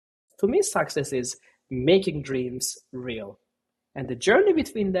to me, success is making dreams real. And the journey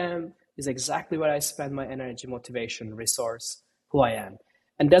between them is exactly where I spend my energy, motivation, resource, who I am.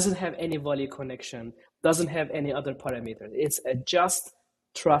 And doesn't have any value connection, doesn't have any other parameter. It's just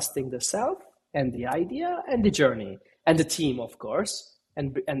trusting the self and the idea and the journey and the team, of course,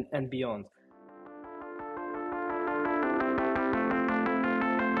 and beyond.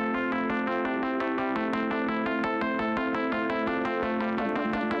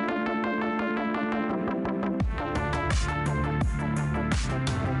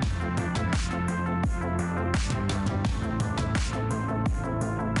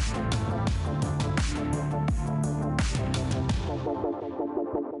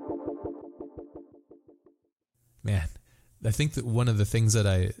 Man, I think that one of the things that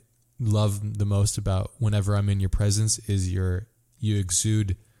I love the most about whenever I'm in your presence is you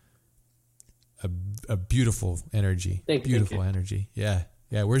exude a beautiful energy. Beautiful energy. Yeah.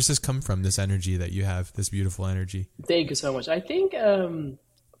 Yeah. Where does this come from? This energy that you have, this beautiful energy. Thank you so much. I think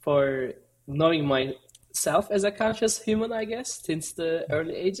for knowing myself as a conscious human, I guess, since the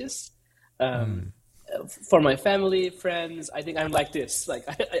early ages, for my family, friends, I think I'm like this. Like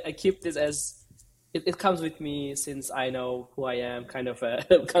I keep this as it comes with me since I know who I am, kind of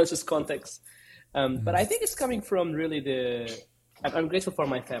a conscious context. But I think it's coming from really I'm grateful for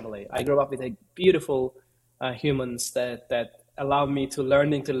my family. I grew up with a beautiful humans that allow me to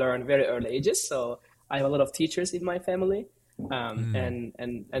learn very early ages. So I have a lot of teachers in my family,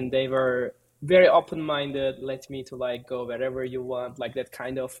 and they were very open-minded, let me to like go wherever you want, like that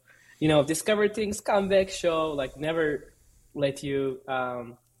kind of, discover things, come back, show, like never let you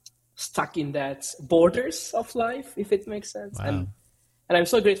stuck in that borders of life, if it makes sense. Wow. And I'm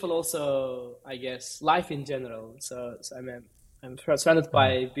so grateful also, I guess, life in general. So I'm surrounded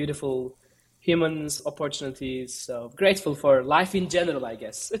by beautiful humans, opportunities. So grateful for life in general, I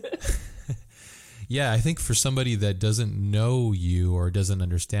guess. Yeah, I think for somebody that doesn't know you or doesn't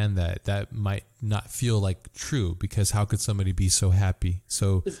understand that might not feel like true, because how could somebody be so happy,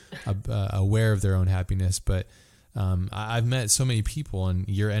 so aware of their own happiness? But I've met so many people, and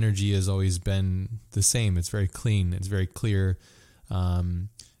your energy has always been the same. It's very clean. It's very clear. And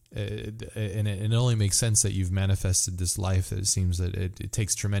it only makes sense that you've manifested this life. That it seems that it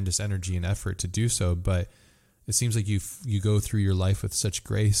takes tremendous energy and effort to do so, but it seems like you go through your life with such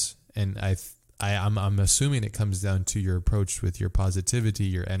grace. And I'm assuming it comes down to your approach with your positivity,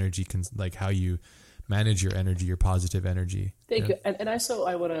 your energy, like how you manage your energy, your positive energy. Thank you. And also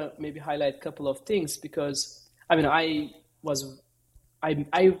I want to maybe highlight a couple of things, because I mean, I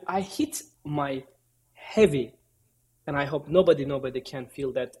hit my heavy, and I hope nobody can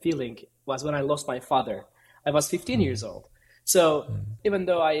feel that feeling, was when I lost my father. I was 15 years old. So even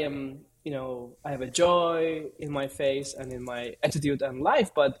though I am, I have a joy in my face and in my attitude and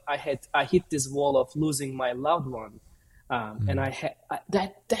life, but I hit this wall of losing my loved one. And I had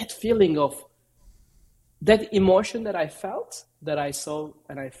that feeling of that emotion that I felt, that I saw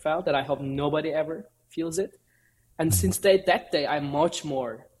and I felt, that I hope nobody ever feels it. And since that day, I'm much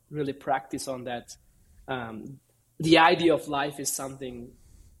more really practice on that. The idea of life is something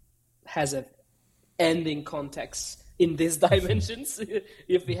has a ending context in these dimensions.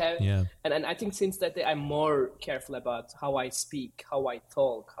 If we have, and I think since that day, I'm more careful about how I speak, how I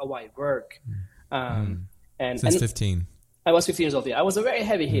talk, how I work. And since 15, I was 15 years old. Yeah, I was a very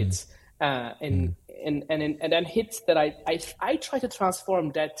heavy hit, and then hit that I try to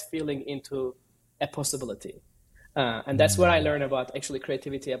transform that feeling into a possibility. And that's where I learn about actually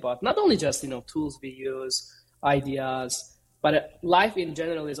creativity, about not only just, tools we use, ideas, but life in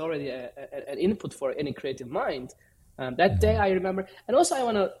general is already an input for any creative mind. That day I remember, and also I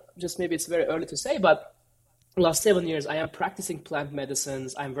want to just, maybe it's very early to say, but last 7 years I am practicing plant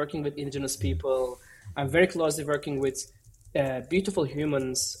medicines. I'm working with indigenous people. I'm very closely working with beautiful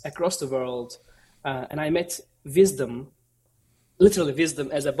humans across the world. And I met wisdom, literally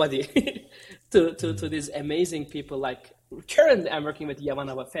wisdom as a body, to these amazing people. Like currently I'm working with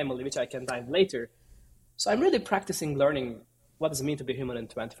Yavanava family, which I can dive later. So I'm really practicing learning what does it mean to be human in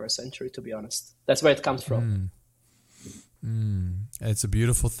the 21st century, to be honest. That's where it comes from. It's a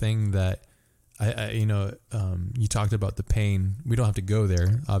beautiful thing that you talked about the pain. We don't have to go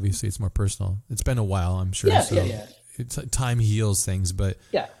there. Obviously it's more personal. It's been a while, I'm sure. Yeah. Time heals things, but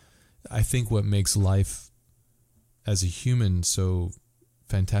I think what makes life as a human so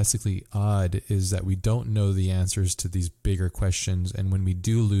fantastically odd is that we don't know the answers to these bigger questions. And when we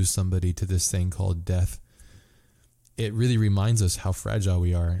do lose somebody to this thing called death, it really reminds us how fragile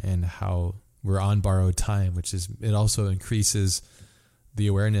we are and how we're on borrowed time, it also increases the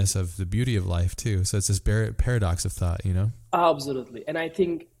awareness of the beauty of life too. So it's this paradox of thought, Absolutely. And I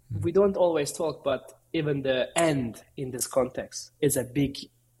think we don't always talk, but even the end in this context is a big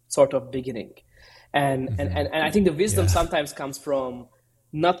sort of beginning. And I think the wisdom sometimes comes from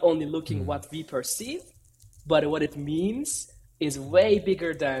not only looking what we perceive, but what it means is way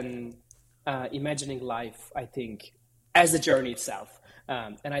bigger than imagining life, I think, as the journey itself.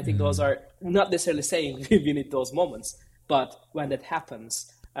 And I think those are not necessarily saying we need those moments, but when that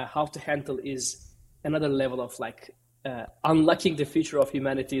happens, how to handle is another level of like unlocking the future of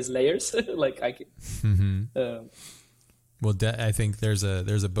humanity's layers. Like I well, I think there's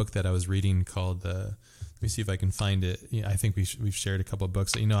a book that I was reading called let me see if I can find it. I think we've shared a couple of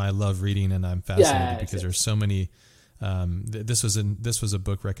books. I love reading and I'm fascinated because there's so many. This was a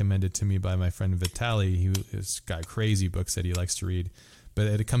book recommended to me by my friend Vitaly, who has got crazy books that he likes to read. But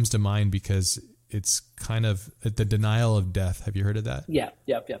it comes to mind because it's kind of the denial of death. Have you heard of that? Yeah.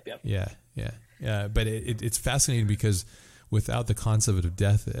 But it's fascinating because without the concept of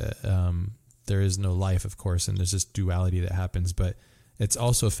death, there is no life, of course, and there's this duality that happens. But it's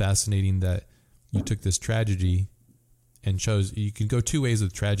also fascinating that you took this tragedy and chose. You can go two ways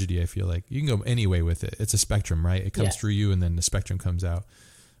with tragedy. I feel like you can go any way with it. It's a spectrum, right? It comes through you, and then the spectrum comes out.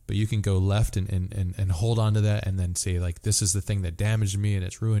 But you can go left and hold on to that, and then say like, this is the thing that damaged me and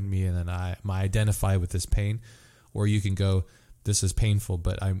it's ruined me, and then I identify with this pain. Or you can go, this is painful,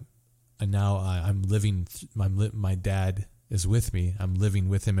 but I'm living. My dad is with me. I'm living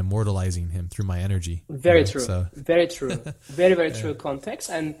with him, immortalizing him through my energy. Very true. So. Very true. Very, very true context.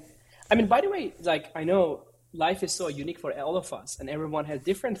 And I mean, by the way, like I know life is so unique for all of us, and everyone has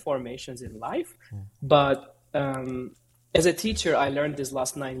different formations in life. But as a teacher, I learned this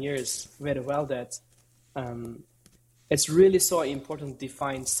last 9 years very well that it's really so important to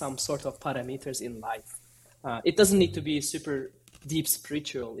define some sort of parameters in life. It doesn't need to be super deep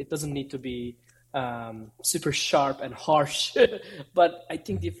spiritual. It doesn't need to be super sharp and harsh. But I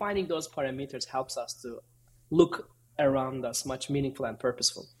think defining those parameters helps us to look around us much meaningful and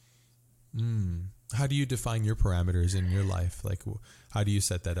purposeful. How do you define your parameters in your life? Like, how do you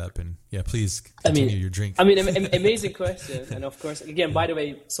set that up? And please continue your drink. I mean, amazing question. And of course, again, by the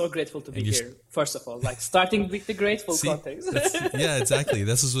way, so grateful to be here. First of all, like starting with the grateful context. Exactly.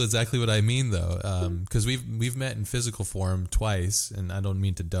 This is exactly what I mean, though, because we've met in physical form twice, and I don't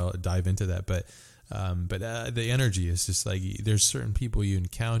mean to dive into that, but the energy is just like there's certain people you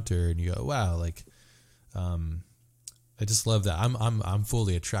encounter, and you go, wow, like. I just love that. I'm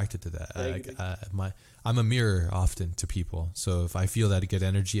fully attracted to that. I'm a mirror often to people. So if I feel that good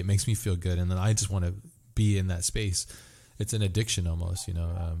energy, it makes me feel good, and then I just want to be in that space. It's an addiction almost,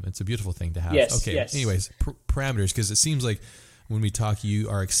 It's a beautiful thing to have. Yes, okay. Yes. Anyways, parameters, because it seems like when we talk, you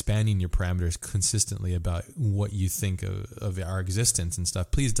are expanding your parameters consistently about what you think of our existence and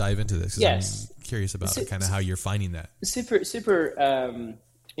stuff. Please dive into this. Yes. I'm curious about kind of how you're finding that. Super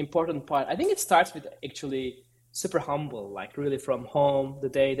important part. I think it starts with actually super humble, like really from home, the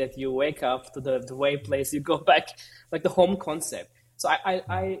day that you wake up to the way place you go back, like the home concept. So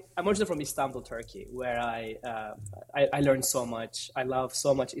I'm originally from Istanbul, Turkey, where I learned so much. I love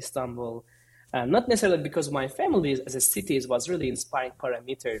so much Istanbul, not necessarily because my family as a city was really inspiring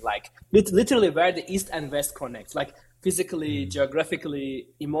parameter, like literally where the East and West connect, like physically, geographically,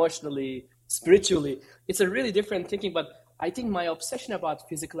 emotionally, spiritually. It's a really different thinking, but I think my obsession about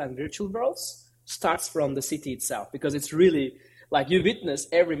physical and virtual worlds starts from the city itself, because it's really like you witness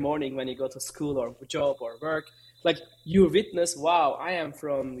every morning when you go to school or job or work, like you witness, wow, I am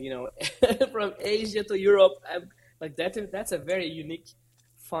from, from Asia to Europe. And like that's a very unique,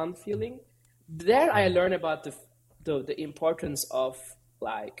 fun feeling. There I learn about the importance of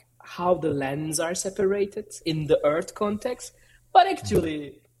like how the lands are separated in the earth context, but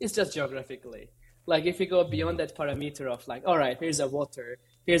actually it's just geographically. Like if you go beyond that parameter of like, all right, here's a water,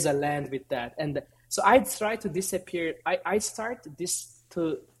 here's a land with that. And so I try to disappear. I start this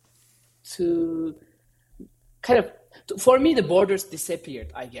to kind of, for me, the borders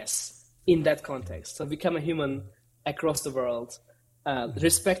disappeared, I guess, in that context. So become a human across the world,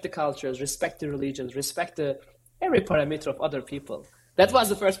 respect the cultures, respect the religions, respect every parameter of other people. That was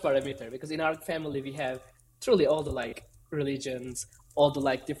the first parameter, because in our family, we have truly all the like religions, all the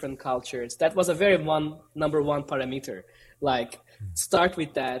like different cultures. That was a very number one parameter. Like start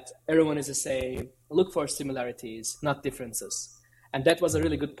with that. Everyone is the same. Look for similarities, not differences. And that was a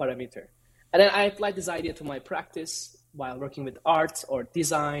really good parameter. And then I applied this idea to my practice while working with art or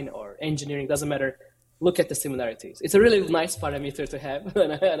design or engineering, doesn't matter. Look at the similarities. It's a really nice parameter to have.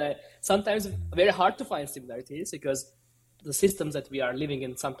 and sometimes very hard to find similarities because the systems that we are living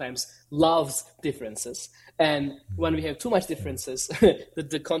in sometimes loves differences. And when we have too much differences,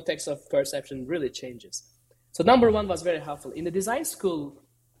 the context of perception really changes. So number one was very helpful. In the design school,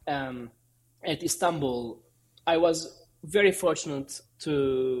 at Istanbul, I was very fortunate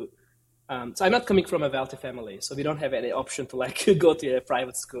to. So I'm not coming from a wealthy family, so we don't have any option to like go to a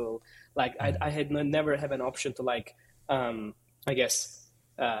private school. Like I had never have an option to like, I guess,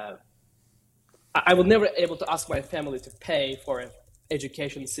 I would never able to ask my family to pay for an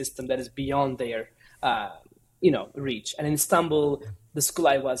education system that is beyond their, reach. And in Istanbul, the school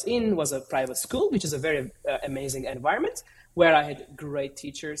I was in was a private school, which is a very amazing environment where I had great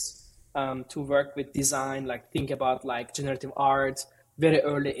teachers to work with design, like think about like generative art, very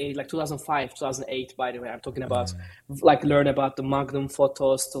early age, like 2005, 2008, by the way, I'm talking about like learn about the Magnum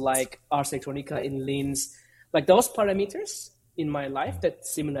photos to like Ars Electronica in Linz, like those parameters in my life, that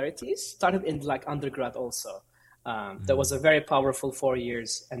similarities started in like undergrad also. That was a very powerful 4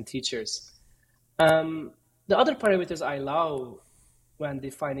 years and teachers. The other parameters I love when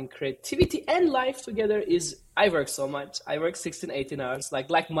defining creativity and life together is I work so much. I work 16, 18 hours, like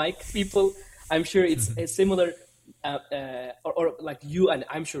Mike people. I'm sure it's a similar, or like you, and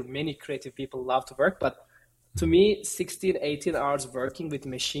I'm sure many creative people love to work. But to me, 16, 18 hours working with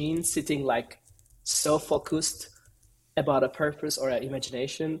machines, sitting like so focused about a purpose or an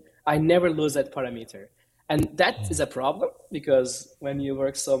imagination, I never lose that parameter. And that is a problem because when you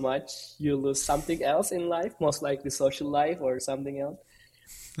work so much, you lose something else in life, most likely social life or something else.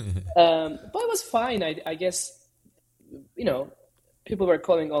 But it was fine. I guess, people were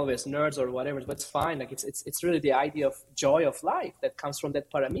calling always nerds or whatever, but it's fine. Like it's really the idea of joy of life that comes from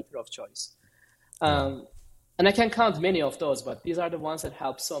that parameter of choice. And I can count many of those, but these are the ones that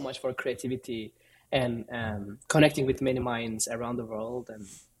help so much for creativity and connecting with many minds around the world.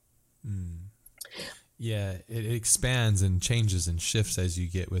 And yeah, it expands and changes and shifts as you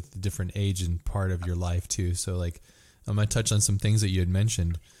get with the different age and part of your life too. So like, I'm going to touch on some things that you had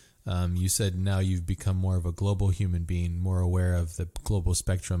mentioned. You said now you've become more of a global human being, more aware of the global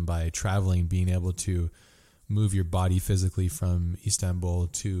spectrum by traveling, being able to move your body physically from Istanbul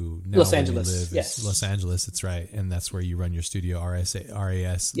to now Los Angeles. You live. Yes. Los Angeles, that's right. And that's where you run your studio, RAS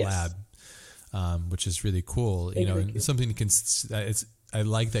yes. lab, which is really cool. And something you can, I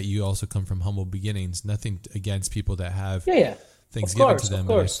like that you also come from humble beginnings. Nothing against people that have things given to them.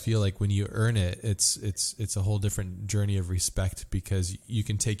 But I feel like when you earn it, it's a whole different journey of respect because you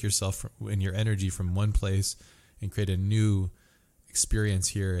can take yourself and your energy from one place and create a new experience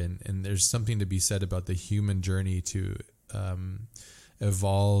here. And there's something to be said about the human journey to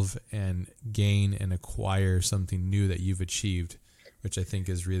evolve and gain and acquire something new that you've achieved, which I think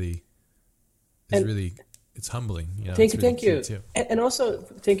is really it's humbling. Thank you. And also,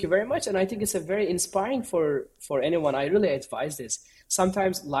 thank you very much. And I think it's a very inspiring for anyone. I really advise this.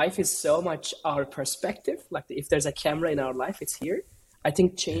 Sometimes life is so much our perspective. Like if there's a camera in our life, it's here. I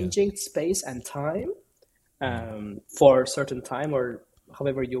think changing space and time for a certain time or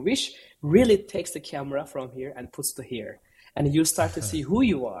however you wish really takes the camera from here and puts to here. And you start to see who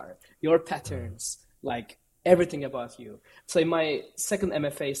you are, your patterns, like everything about you. So in my second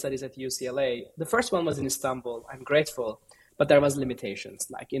MFA studies at UCLA, the first one was in Istanbul. I'm grateful, but there was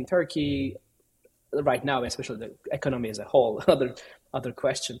limitations. Like in Turkey, right now, especially the economy as a whole, other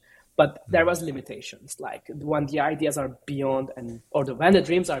question. But there was limitations. Like when the ideas are beyond when the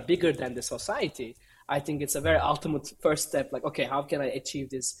dreams are bigger than the society, I think it's a very ultimate first step. Like, okay, how can I achieve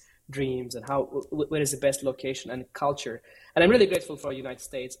these dreams and where is the best location and culture? And I'm really grateful for United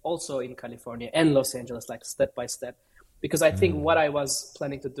States, also in California and Los Angeles, like step by step, because I think what I was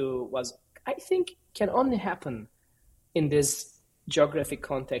planning to do can only happen in this geographic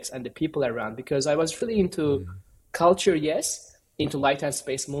context and the people around, because I was really into culture, yes, into light and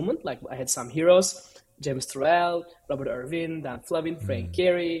space movement. Like I had some heroes, James Turrell, Robert Irwin, Dan Flavin, Frank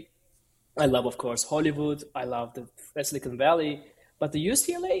Gehry. I love, of course, Hollywood. I love the Silicon Valley. But the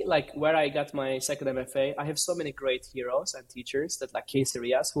UCLA, like where I got my second MFA, I have so many great heroes and teachers that like Casey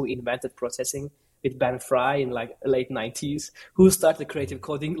Rias, who invented processing with Ben Fry in like late 90s, who started creative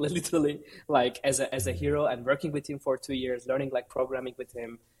coding literally like as a hero, and working with him for 2 years, learning like programming with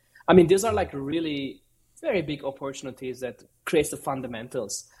him. I mean, these are like really very big opportunities that creates the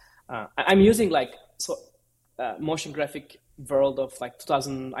fundamentals. I'm using motion graphic world of like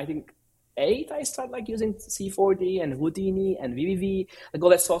 2000, I think, I started like using C4D and Houdini and VVV, like all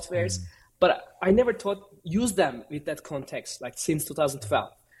that softwares, but I never use them with that context, like since 2012.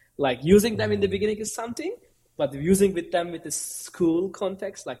 Like using them in the beginning is something, but using them with the school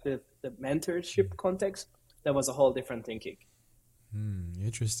context, like the mentorship context, that was a whole different thinking.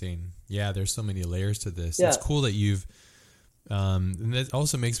 Interesting. Yeah, there's so many layers to this. Yeah. It's cool that you've And that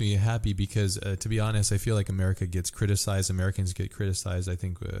also makes me happy because, to be honest, I feel like America gets criticized. Americans get criticized. I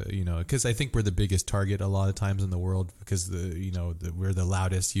think, because I think we're the biggest target a lot of times in the world because we're the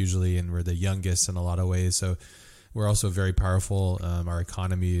loudest usually, and we're the youngest in a lot of ways. So we're also very powerful. Our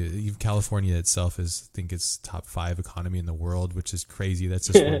economy, even California itself I think it's top 5 economy in the world, which is crazy. That's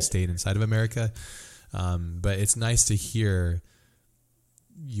just one state inside of America. But it's nice to hear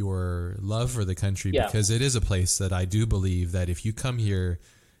your love for the country because it is a place that I do believe that if you come here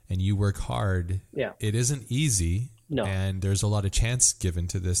and you work hard, it isn't easy. No. And there's a lot of chance given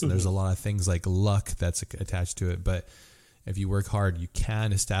to this, and there's a lot of things like luck that's attached to it. But if you work hard, you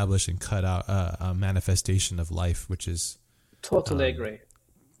can establish and cut out a manifestation of life, which is totally agree.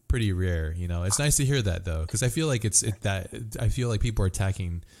 Pretty rare. It's nice to hear that though, because I feel like I feel like people are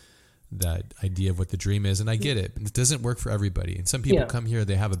attacking that idea of what the dream is, and I get it. It doesn't work for everybody, and some people come here,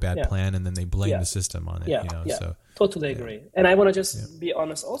 they have a bad plan, and then they blame the system on it. So totally agree. And I want to just be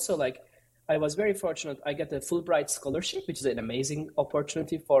honest also, like I was very fortunate. I get the Fulbright scholarship, which is an amazing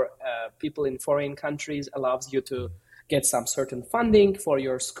opportunity for people in foreign countries, allows you to get some certain funding for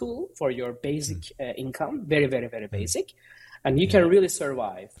your school, for your basic income, very, very, very basic. And you can really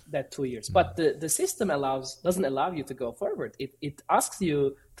survive that 2 years. But the system doesn't allow you to go forward. It asks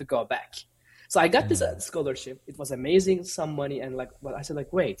you to go back. So I got this scholarship. It was amazing, some money. And I said,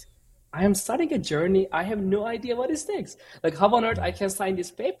 wait, I am starting a journey. I have no idea what is next. Like, how on earth I can sign this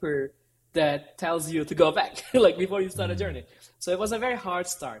paper that tells you to go back, before you start a journey. So it was a very hard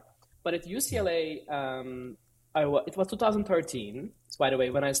start. But at UCLA, it was 2013. So by the way,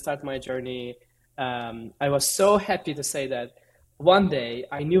 when I started my journey, I was so happy to say that one day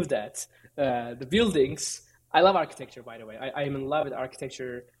I knew that the buildings, I love architecture, by the way. I am in love with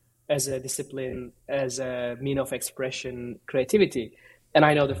architecture as a discipline, as a mean of expression, creativity. And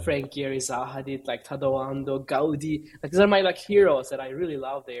I know the Frank Gehry, Zaha Hadid, Tadao Ando, Gaudi, these are my heroes that I really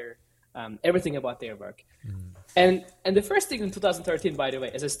love their everything about their work. And the first thing in 2013, by the way,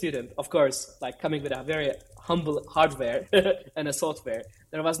 as a student, of course, coming with a very humble hardware and a software,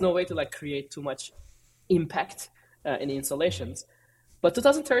 there was no way to create too much impact in the installations. But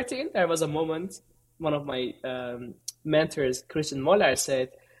 2013, there was a moment, one of my mentors, Christian Moller, said,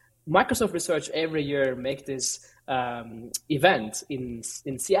 Microsoft Research every year make this event in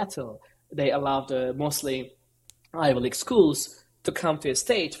Seattle. They allowed mostly Ivy League schools to come to a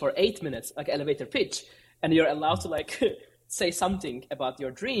stage for 8 minutes, like elevator pitch, and you're allowed to say something about your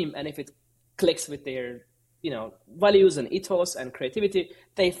dream, and if it clicks with their values and ethos and creativity,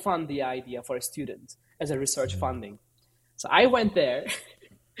 they fund the idea for a student as a research funding. So I went there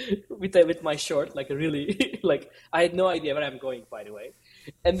with my short, really, I had no idea where I'm going, by the way.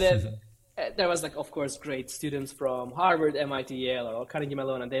 And then there was of course, great students from Harvard, MIT, Yale, or Carnegie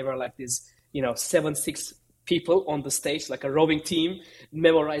Mellon, and they were these, 7-6 people on the stage, a rowing team,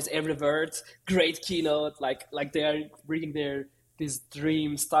 memorize every word, great keynote, like they are bringing this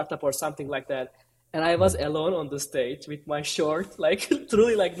dream startup or something like that. And I was alone on the stage with my short,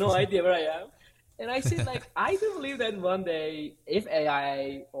 truly no idea where I am. And I said, I do believe that one day, if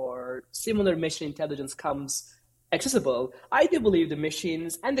AI or similar machine intelligence comes accessible, I do believe the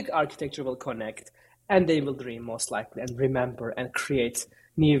machines and the architecture will connect, and they will dream most likely and remember and create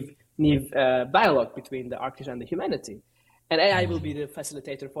new dialogue between the architecture and the humanity. And AI will be the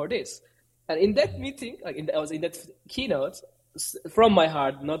facilitator for this. And in that meeting, I was in that keynote, from my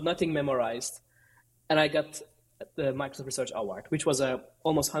heart, nothing memorized, and I got the Microsoft Research Award, which was a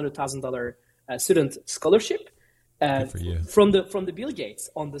almost $100,000 student scholarship from the Bill Gates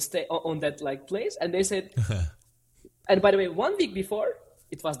on the on that place. And they said, and by the way, 1 week before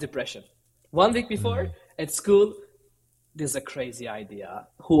it was depression. 1 week before at school, this is a crazy idea.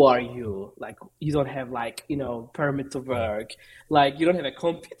 Who are you? You don't have permit to work. You don't have a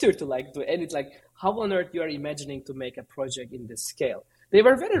computer to do anything. How on earth you are imagining to make a project in this scale? They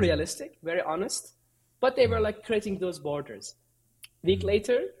were very realistic, very honest, but they were creating those borders. Week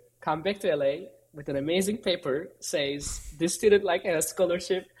later, come back to LA with an amazing paper, says this student had a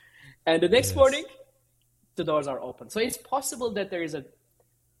scholarship, and the next morning, the doors are open. So it's possible that there is a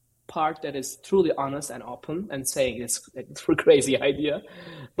part that is truly honest and open and saying it's a crazy idea,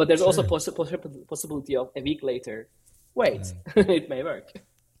 but there's also possibility of a week later, it may work.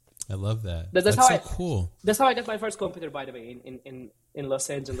 I love that. That's so cool. That's how I got my first computer, by the way, in Los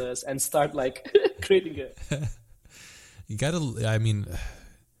Angeles, and start creating it. You gotta,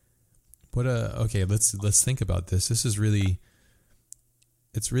 okay, let's think about this. This is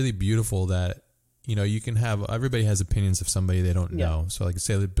it's really beautiful that, you can have, everybody has opinions of somebody they don't know. So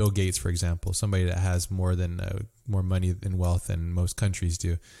say Bill Gates, for example, somebody that has more money and wealth than most countries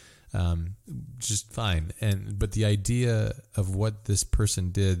do. just fine. But the idea of what this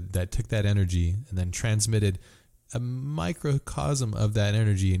person did that took that energy and then transmitted a microcosm of that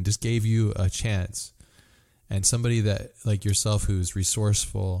energy and just gave you a chance. And somebody that like yourself, who's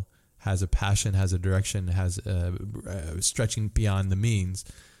resourceful, has a passion, has a direction, has stretching beyond the means.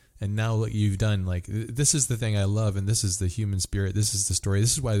 And now what you've done, like, this is the thing I love, and this is the human spirit. This is the story.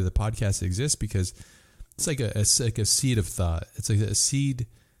 This is why the podcast exists, because it's like a seed of thought. It's like a seed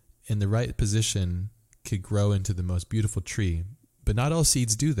in the right position could grow into the most beautiful tree. But not all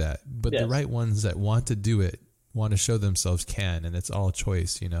seeds do that. But the right ones that want to do it, want to show themselves, can, and it's all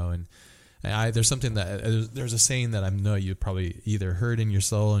choice, And there's something there's a saying that I know you probably either heard in your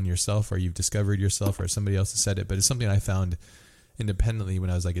soul and yourself, or you've discovered yourself, or somebody else has said it. But it's something I found independently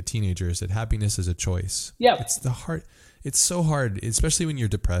when I was like a teenager, is that happiness is a choice. Yeah, it's so hard, especially when you're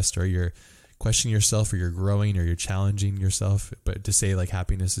depressed or you're questioning yourself or you're growing or you're challenging yourself. But to say like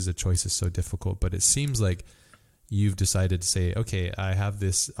happiness is a choice is so difficult. But it seems like you've decided to say, okay, I have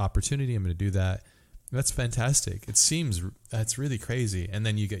this opportunity, I'm going to do that. That's fantastic. It seems that's really crazy. And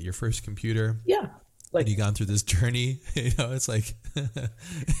then you get your first computer. Yeah. Like, you've gone through this journey, it's like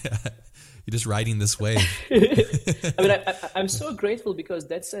you're just riding this wave. I mean, I'm so grateful, because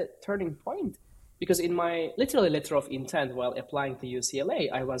that's a turning point. Because in my literally letter of intent while applying to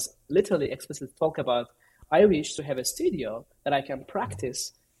UCLA, I was literally explicitly talk about, I wish to have a studio that I can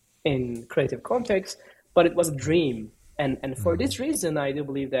practice in creative context, but it was a dream. And for this reason, I do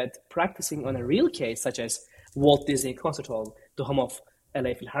believe that practicing on a real case, such as Walt Disney Concert Hall, the home of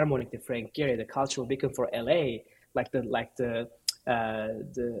LA Philharmonic, the Frank Gehry, the cultural beacon for LA,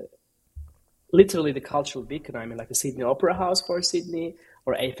 literally the cultural beacon. I mean, like the Sydney Opera House for Sydney,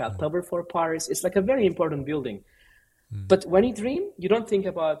 or Eiffel Tower for Paris. It's like a very important building. But when you dream, you don't think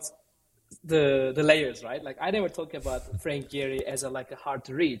about the layers, right? Like, I never talk about Frank Gehry as a hard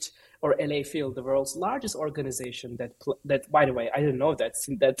to reach, or LA Phil, the world's largest organization that, by the way, I didn't know that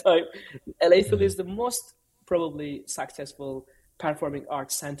in that time. LA Phil is the most probably successful performing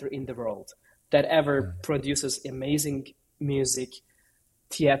arts center in the world that ever produces amazing music,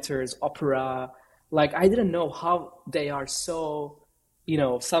 theaters, opera. Like, I didn't know how they are so,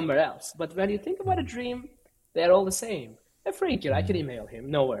 somewhere else. But when you think about a dream, they're all the same. Frank Gehry, I can email him,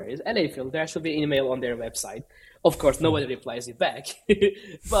 no worries. LA Phil, there should be an email on their website. Of course, nobody replies you back.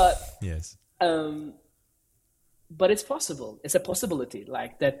 But yes. But it's possible. It's a possibility,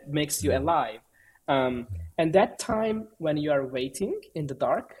 like, that makes you alive. And that time when you are waiting in the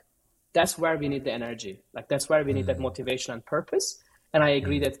dark, that's where we need the energy. Like, that's where we need that motivation and purpose. And I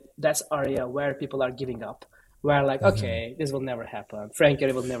agree that that's area where people are giving up. Where like, okay, this will never happen. Frank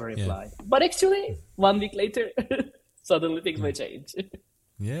Gehry will never reply. Yeah. But actually, 1 week later, suddenly things may change.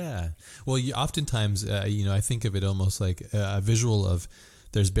 Yeah. Well, oftentimes, I think of it almost like a visual of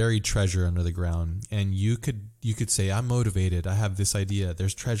there's buried treasure under the ground. And you could say, I'm motivated. I have this idea.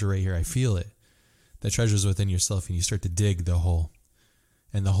 There's treasure right here. I feel it. The treasure's within yourself, and you start to dig the hole.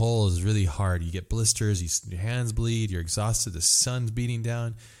 And the hole is really hard. You get blisters, your hands bleed, you're exhausted, the sun's beating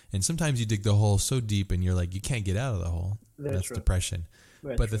down. And sometimes you dig the hole so deep and you're like, you can't get out of the hole. That's true. Depression.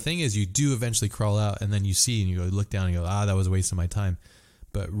 But the thing is, you do eventually crawl out, and then you see and you go look down and you go, that was a waste of my time.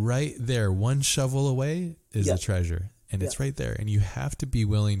 But right there, one shovel away is the treasure. And it's right there. And you have to be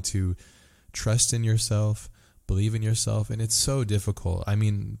willing to trust in yourself, believe in yourself. And it's so difficult. I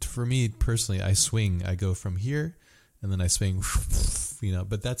mean, for me personally, I swing. I go from here and then I swing,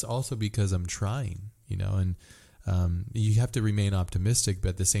 but that's also because I'm trying, and you have to remain optimistic. But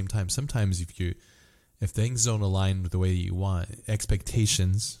at the same time, sometimes if things don't align with the way that you want,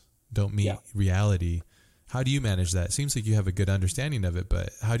 expectations don't meet reality. How do you manage that? It seems like you have a good understanding of it,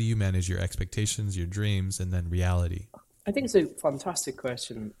 but how do you manage your expectations, your dreams, and then reality? I think it's a fantastic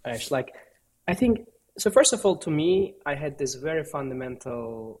question, Ash. So first of all, to me, I had this very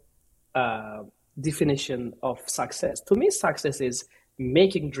fundamental definition of success. To me, success is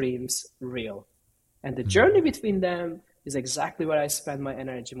making dreams real. And the journey between them is exactly where I spend my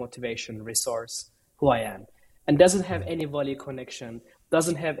energy, motivation, resource, who I am. And doesn't have any value connection,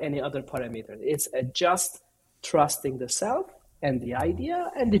 doesn't have any other parameter. It's just trusting the self and the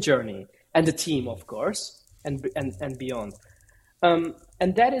idea and the journey and the team, of course, and beyond.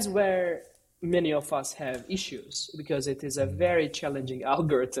 And that is where many of us have issues, because it is a very challenging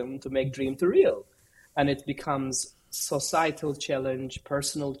algorithm to make dream to real. And it becomes societal challenge,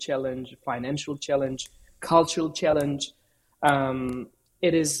 personal challenge, financial challenge, cultural challenge.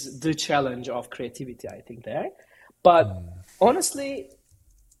 It is the challenge of creativity, I think, there. But honestly,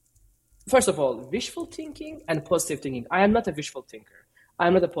 first of all, wishful thinking and positive thinking. I am not a wishful thinker.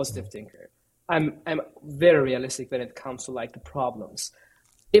 I'm not a positive thinker. I'm very realistic when it comes to the problems.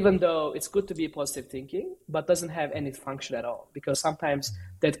 even though it's good to be positive thinking, but doesn't have any function at all, because sometimes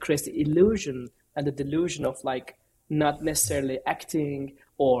that creates the illusion and the delusion of like not necessarily acting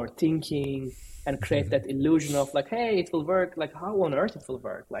or thinking, and create that illusion of like, hey, it will work. Like, how on earth it will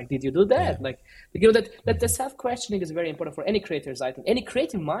work? Like, did you do that? Yeah. Like, you know, that the self-questioning is very important for any creators, I think, any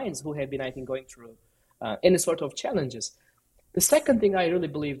creative minds who have been, I think, going through any sort of challenges. The second thing, I really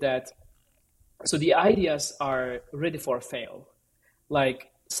believe that, so the ideas are ready for fail. Like,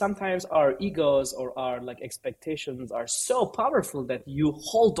 sometimes our egos or our like expectations are so powerful that you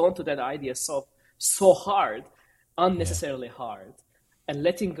hold on to that idea so hard, unnecessarily hard, and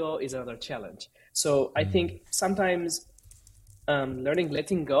letting go is another challenge. So I think sometimes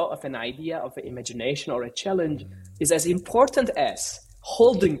letting go of an idea, of an imagination or a challenge is as important as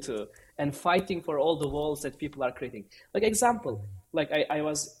holding to and fighting for all the walls that people are creating. Like, example, like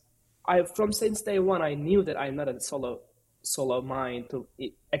I from since day one, I knew that I'm not a solo mind to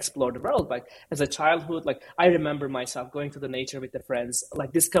explore the world. Like, as a childhood, like I remember myself going to the nature with the friends,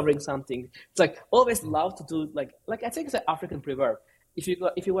 like discovering something. It's like always love to do like I think it's an African proverb. If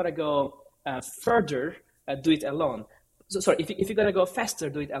you want to go further, do it alone. So, sorry, if you're gonna go faster,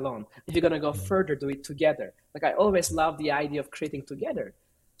 do it alone. If you're gonna go further, do it together. Like, I always love the idea of creating together.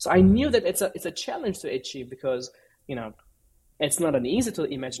 So I knew that it's a challenge to achieve, because you know it's not an easy to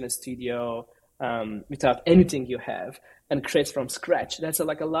imagine a studio without anything you have and create from scratch. That's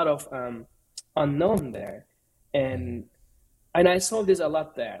like a lot of unknown there, and I saw this a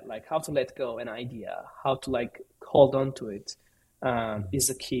lot there. Like, how to let go an idea, how to like hold on to it is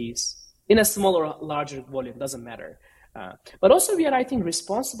the keys. In a smaller or larger volume, doesn't matter. But also, we are, I think,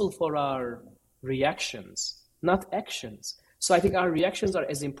 responsible for our reactions, not actions. So I think our reactions are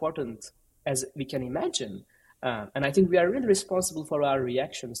as important as we can imagine. And I think we are really responsible for our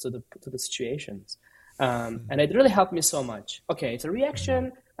reactions to the situations. And it really helped me so much. Okay, it's a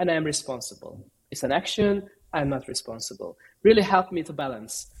reaction and I am responsible. It's an action, I'm not responsible. Really helped me to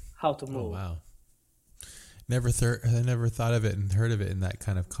balance how to move. Oh, wow. I never thought of it and heard of it in that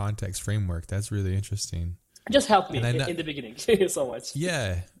kind of context framework. That's really interesting. It just helped me in the beginning so much.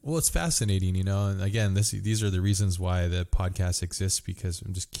 Yeah. Well, it's fascinating, you know, and again, these are the reasons why the podcast exists, because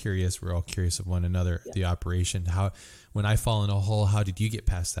I'm just curious. We're all curious of one another, the operation, when I fall in a hole, how did you get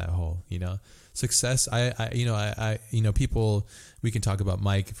past that hole? You know, success. I people, we can talk about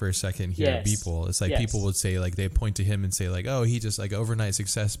Mike for a second here. Yes. People, it's like people would say, like, they point to him and say like, oh, he just like overnight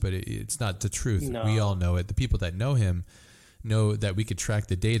success, but it's not the truth. No. We all know it. The people that know him know that we could track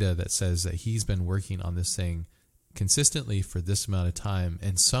the data that says that he's been working on this thing consistently for this amount of time,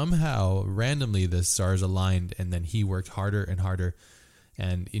 and somehow randomly the stars aligned, and then he worked harder and harder,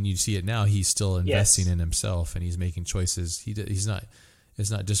 and you see it now. He's still investing in himself, and he's making choices. It's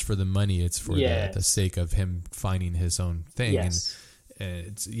not just for the money, it's for the sake of him finding his own thing.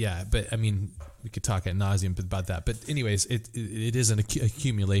 And but I mean, we could talk ad nauseum about that, but anyways, it is an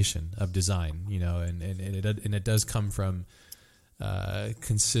accumulation of design, you know, and it does come from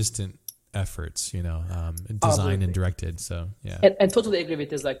consistent efforts, you know, designed and directed. So and totally agree with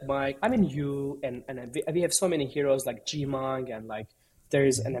this. Like, Mike, I mean, you and we have so many heroes like Jimang, and like there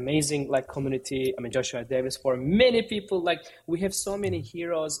is an amazing like community. I mean, Joshua Davis, for many people, like we have so many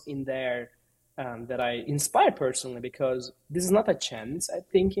heroes in there that I inspire personally, because this is not a chance at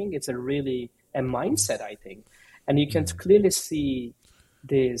thinking. It's really a mindset, I think, and you can clearly see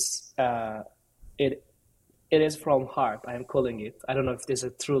this. It is from heart. I am calling it. I don't know if this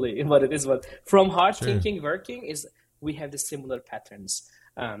is truly what it is, but from heart thinking, working is, we have the similar patterns.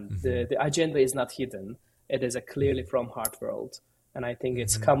 The agenda is not hidden. It is a clearly from heart world. And I think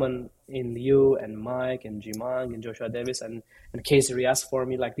it's common in you and Mike and Jimang and Joshua Davis and Casey Rias for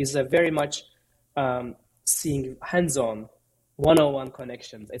me. Like, this is a very much seeing hands-on, one-on-one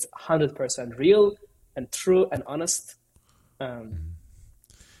connections. It's 100% real and true and honest.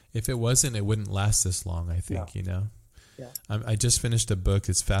 If it wasn't, it wouldn't last this long, I think, you know? Yeah. I just finished a book.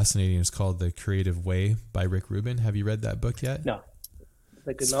 It's fascinating. It's called The Creative Way by Rick Rubin. Have you read that book yet? No.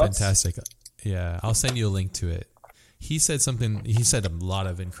 It's fantastic. Yeah, I'll send you a link to it. He said a lot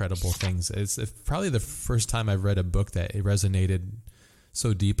of incredible things. It's probably the first time I've read a book that it resonated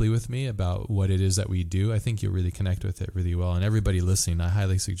so deeply with me about what it is that we do. I think you'll really connect with it really well. And everybody listening, I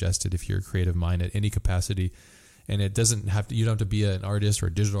highly suggest it if you're a creative mind at any capacity. And it doesn't have to, you don't have to be an artist or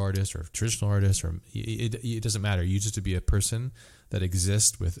a digital artist or a traditional artist, or it doesn't matter. You just to be a person that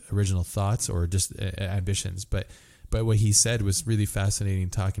exists with original thoughts or just ambitions. But what he said was really fascinating,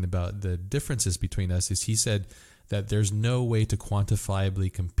 talking about the differences between us. Is he said that there's no way to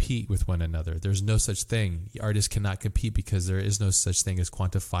quantifiably compete with one another. There's no such thing. Artists cannot compete because there is no such thing as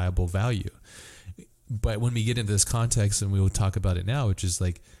quantifiable value. but when we get into this context, and we will talk about it now, which is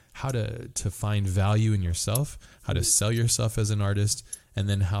like how to find value in yourself, how to sell yourself as an artist, and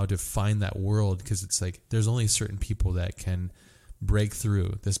then how to find that world, because it's like there's only certain people that can break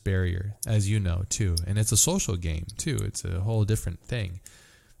through this barrier, as you know, too. And it's a social game, too. It's a whole different thing.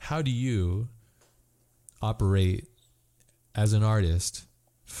 How do you operate as an artist,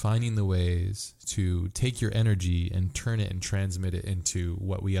 finding the ways to take your energy and turn it and transmit it into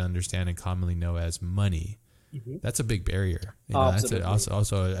what we understand and commonly know as money? Mm-hmm. That's a big barrier. You know, that's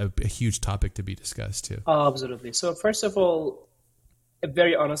also a huge topic to be discussed, too. Absolutely. So first of all,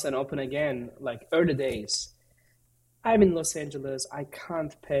 very honest and open again, like early days, I'm in Los Angeles. I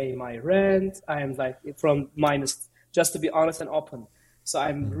can't pay my rent. I am like from minus, just to be honest and open. So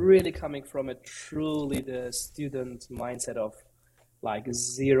I'm really coming from a truly the student mindset of like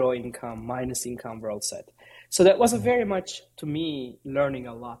zero income, minus income world set. So that was a very much, to me, learning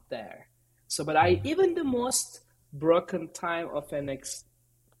a lot there. So, but even the most broken time of an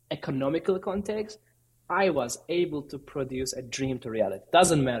economical context, I was able to produce a dream to reality.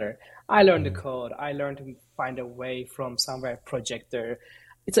 Doesn't matter. I learned the code. I learned to find a way from somewhere projector.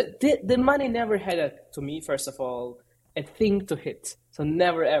 The money never had to me, first of all, a thing to hit. So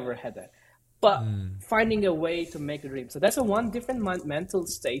never ever had that. But finding a way to make a dream. So that's a one different mental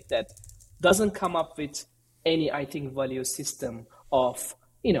state that doesn't come up with any, I think, value system of,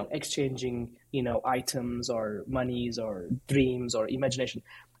 exchanging, items or monies or dreams or imagination.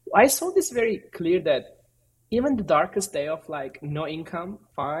 I saw this very clear that even the darkest day of like no income,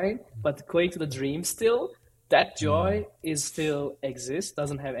 fine, but going to the dream still, that joy is still exists,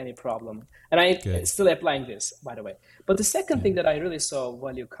 doesn't have any problem. And I still applying this, by the way. But the second thing that I really saw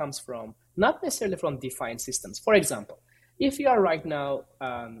value comes from, not necessarily from defined systems. For example, if you are right now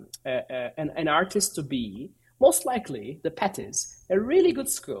an artist to be, most likely the path is a really good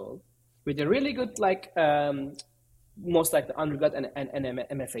school with a really good most likely undergrad and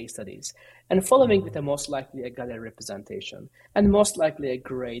MFA studies, and following with a most likely a gallery representation, and most likely a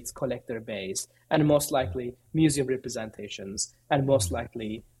great collector base, and most likely museum representations, and most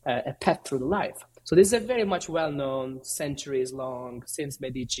likely a path through life. So this is a very much well-known, centuries long, since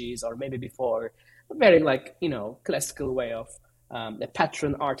Medici's or maybe before, very classical way of a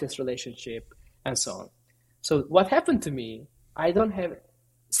patron-artist relationship and so on. So what happened to me, I don't have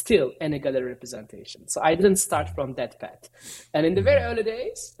still any gallery representation. So I didn't start from that path. And in the very early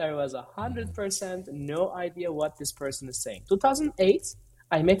days, there was 100% no idea what this person is saying. 2008,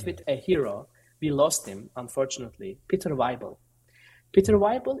 I met with a hero. We lost him, unfortunately, Peter Weibel. Peter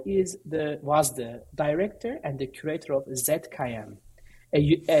Weibel was the director and the curator of ZKM,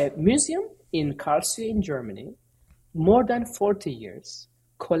 a museum in Karlsruhe in Germany, more than 40 years,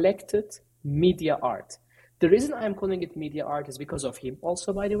 collected media art. The reason I'm calling it media art is because of him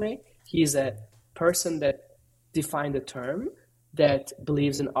also, by the way. He's a person that defined the term, that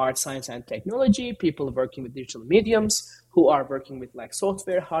believes in art, science, and technology, people working with digital mediums, who are working with like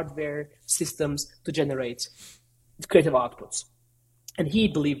software, hardware, systems to generate creative outputs. And he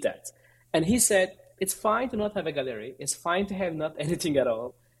believed that. And he said, it's fine to not have a gallery. It's fine to have not anything at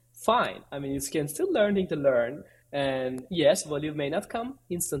all. Fine. I mean, you can still learn to learn. And yes, volume may not come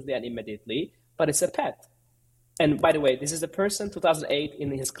instantly and immediately, but it's a path. And by the way, this is a person, 2008,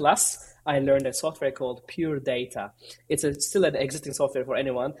 in his class, I learned a software called Pure Data. It's still an existing software for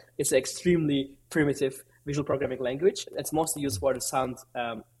anyone. It's an extremely primitive visual programming language. It's mostly used for the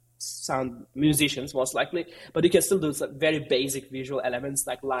sound musicians, most likely. But you can still do some very basic visual elements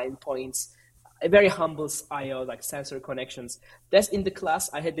like line points, a very humble I/O, like sensor connections. That's in the class.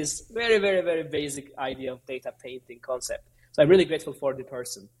 I had this very, very, very basic idea of data painting concept. So I'm really grateful for the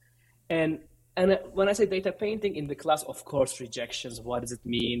person. And when I say data painting in the class, of course, rejections. What does it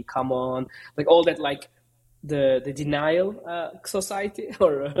mean? Come on. Like all that, like the denial society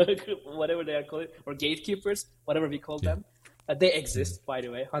or whatever they are called, or gatekeepers, whatever we call them. They exist, by the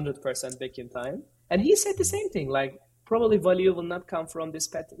way, 100% back in time. And he said the same thing, like probably value will not come from this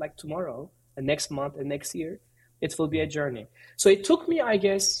path like tomorrow and next month and next year. It will be a journey. So it took me, I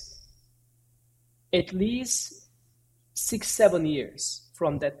guess, at least 6-7 years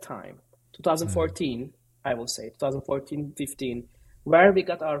from that time. 2014, I will say, 2014, 15, where we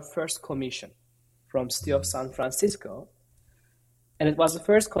got our first commission from City of San Francisco. And it was the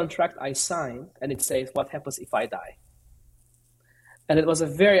first contract I signed, and it says, what happens if I die? And it was a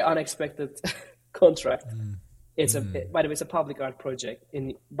very unexpected contract. It's by the way, it's a public art project.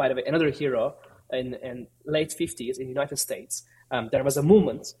 By the way, another hero in late 50s in the United States. There was a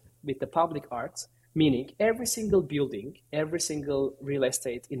movement with the public art, meaning every single building, every single real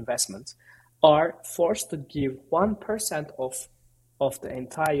estate investment are forced to give 1% of the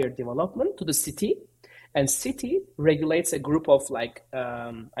entire development to the city, And city regulates a group of like,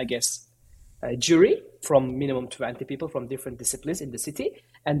 I guess, a jury from minimum 20 people from different disciplines in the city,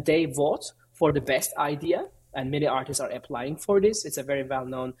 and they vote for the best idea. And many artists are applying for this. It's a very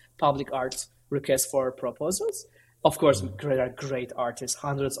well-known public art request for proposals. Of course, there are great artists,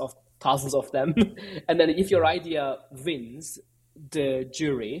 hundreds of thousands of them. And then if your idea wins the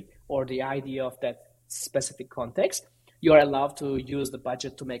jury or the idea of that specific context, you're allowed to use the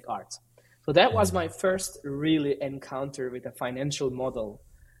budget to make art. So that was my first really encounter with a financial model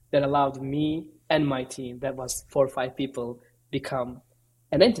that allowed me and my team, that was 4 or 5 people, become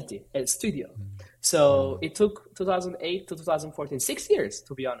an entity, a studio. So it took 2008 to 2014, 6 years,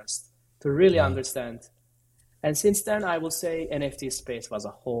 to be honest, to really understand. And since then, I will say NFT space was a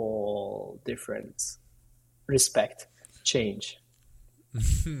whole different respect, change.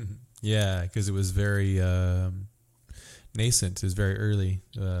 Yeah, because it was very nascent. It was very early,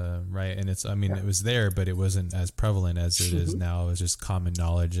 right? And it's, I mean, it was there, but it wasn't as prevalent as it is now. It's just common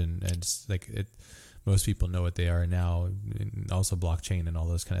knowledge, and it's like it. Most people know what they are now, and also blockchain and all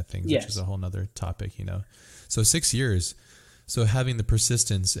those kind of things, which is a whole nother topic, you know. So 6 years. So having the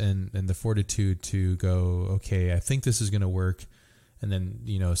persistence and the fortitude to go, okay, I think this is going to work, and then,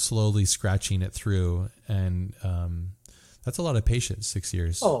 you know, slowly scratching it through, and that's a lot of patience. 6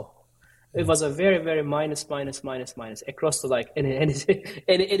 years. Oh, it was a very, very minus across the like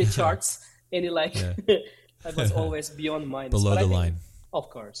any charts, any like it was always beyond minus. Below the line. Of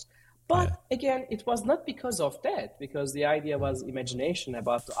course. But again, it was not because of that, because the idea was imagination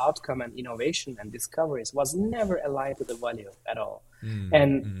about the outcome and innovation and discoveries was never aligned to the value at all.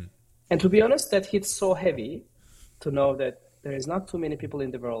 And to be honest, that hits so heavy to know that there is not too many people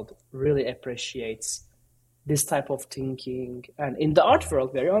in the world really appreciates this type of thinking. And in the art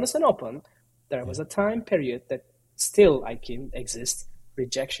world, very honest and open, there was a time period that still, I can exist,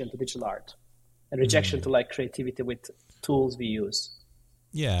 rejection to digital art and rejection to like creativity with tools we use.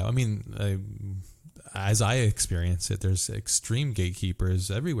 Yeah, I mean, as I experience it, there's extreme gatekeepers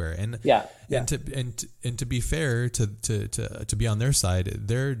everywhere, and and to be fair, to be on their side,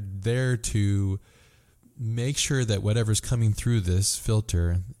 they're there to make sure that whatever's coming through this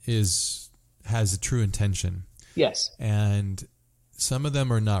filter has a true intention. Yes, and some of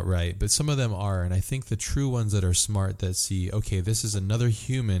them are not right, but some of them are, and I think the true ones that are smart, that see, okay, this is another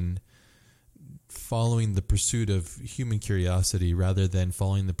human following the pursuit of human curiosity rather than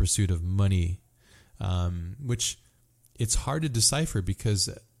following the pursuit of money, which it's hard to decipher because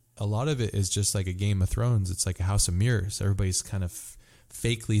a lot of it is just like a Game of Thrones. It's like a House of Mirrors. Everybody's kind of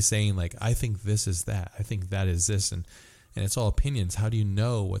fakely saying like, I think this is that, I think that is this, and it's all opinions. How do you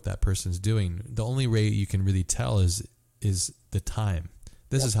know what that person's doing? The only way you can really tell is the time.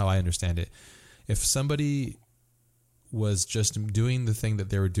 This is how I understand it. If somebody was just doing the thing that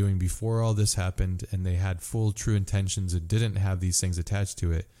they were doing before all this happened, and they had full true intentions and didn't have these things attached to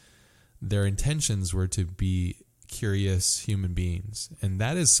it, their intentions were to be curious human beings. And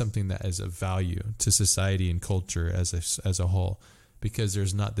that is something that is of value to society and culture as a whole, because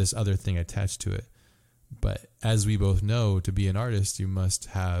there's not this other thing attached to it. But as we both know, to be an artist, you must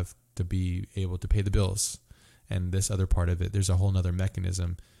have to be able to pay the bills. And this other part of it, there's a whole nother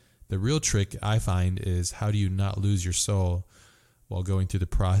mechanism. The real trick, I find, is how do you not lose your soul while going through the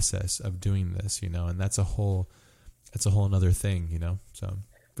process of doing this, you know? And that's a whole other thing, you know? So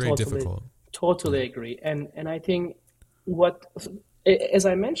very difficult. Totally agree. And I think as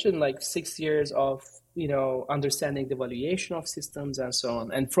I mentioned, like 6 years of, you know, understanding the valuation of systems and so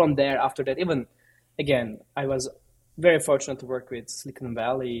on. And from there, after that, even, again, I was very fortunate to work with Silicon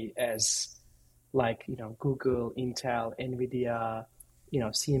Valley as like, you know, Google, Intel, NVIDIA, you know,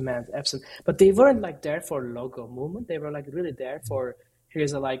 Siemens, Epson, but they weren't like there for logo movement. They were like really there for,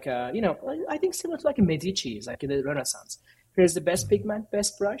 here's a like, you know, I think similar to like a Medici's, like in the Renaissance. Here's the best pigment,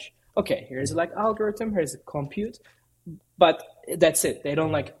 best brush. Okay, here's like algorithm, here's the compute, but that's it. They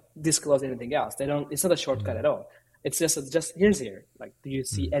don't like disclose anything else. It's not a shortcut at all. It's just here's here. Like, do you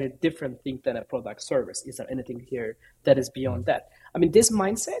see any different thing than a product service? Is there anything here that is beyond that? I mean, this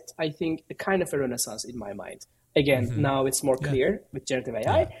mindset, I think, a kind of a renaissance in my mind. Again, now it's more clear with generative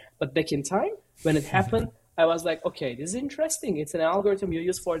AI, but back in time, when it happened, I was like, okay, this is interesting. It's an algorithm you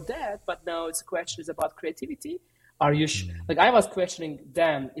use for that, but now it's a question is about creativity. Are you like, I was questioning,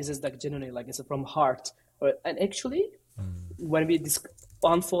 damn, is this like genuinely, like, is it from heart? And actually, when we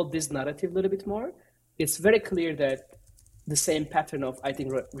unfold this narrative a little bit more, it's very clear that the same pattern of, I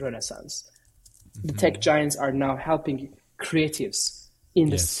think, renaissance. The tech giants are now helping creatives in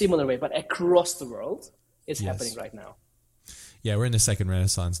the similar way, but across the world. It's happening right now. Yeah, we're in the second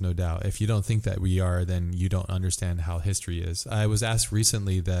renaissance, no doubt. If you don't think that we are, then you don't understand how history is. I was asked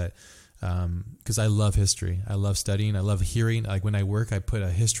recently that because I love history. I love studying. I love hearing. Like when I work, I put a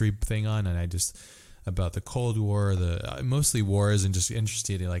history thing on, and I just about the Cold War, mostly wars, and just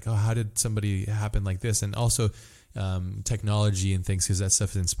interested in like, oh, how did somebody happen like this, and also technology and things, because that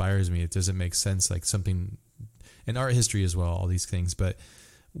stuff inspires me. It doesn't make sense, like something in art history as well, all these things. But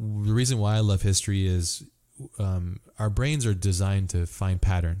the reason why I love history is our brains are designed to find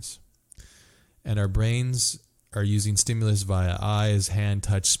patterns, and our brains are using stimulus via eyes, hand,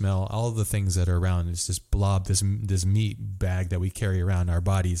 touch, smell, all the things that are around. It's this blob, this meat bag that we carry around our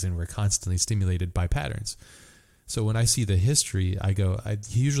bodies, and we're constantly stimulated by patterns. So when I see the history,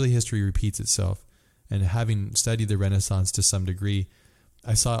 usually history repeats itself. And having studied the Renaissance to some degree,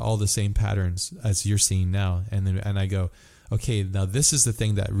 I saw all the same patterns as you're seeing now. And I go, okay, now this is the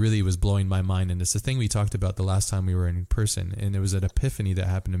thing that really was blowing my mind. And it's the thing we talked about the last time we were in person. And it was an epiphany that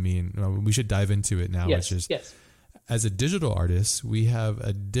happened to me. And we should dive into it now, which is, as a digital artist, we have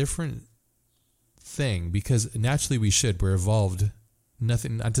a different thing, because naturally we should. We're evolved.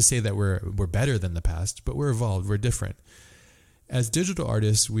 Nothing, not to say that we're better than the past, but we're evolved. We're different. As digital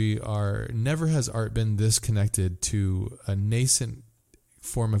artists, never has art been this connected to a nascent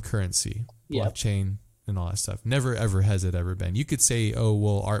form of currency, blockchain, and all that stuff. Never, ever has it ever been. You could say, oh,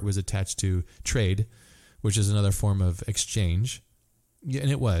 well, art was attached to trade, which is another form of exchange. Yeah,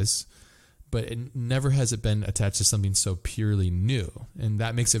 and it was. But it never has it been attached to something so purely new. And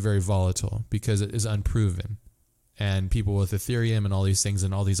that makes it very volatile because it is unproven. And people with Ethereum and all these things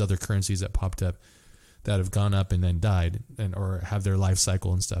and all these other currencies that popped up that have gone up and then died or have their life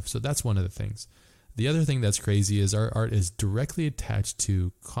cycle and stuff. So that's one of the things. The other thing that's crazy is our art is directly attached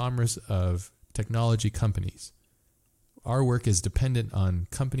to commerce of technology companies. Our work is dependent on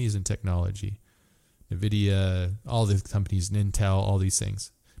companies and technology. NVIDIA, all the companies, Intel, all these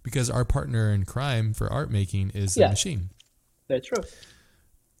things. Because our partner in crime for art making is the machine. Very true.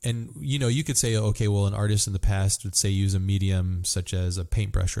 And, you could say, okay, well, an artist in the past would say use a medium such as a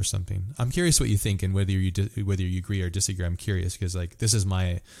paintbrush or something. I'm curious what you think and whether you agree or disagree. I'm curious because, like, this is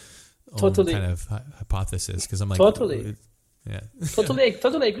my own kind of hypothesis. Because I'm like, totally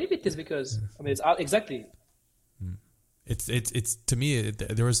agree with this because I mean, it's exactly. It's to me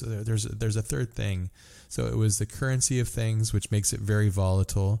there's a third thing. So it was the currency of things, which makes it very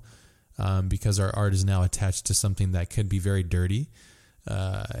volatile, because our art is now attached to something that could be very dirty.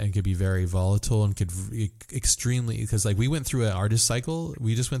 And could be very volatile and could extremely, because like we went through an artist cycle.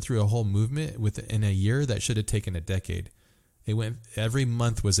 We just went through a whole movement in a year that should have taken a decade. Every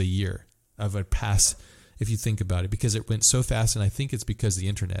month was a year of a pass, if you think about it, because it went so fast. And I think it's because of the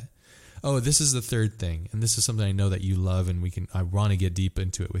internet. Oh, this is the third thing. And this is something I know that you love, and I want to get deep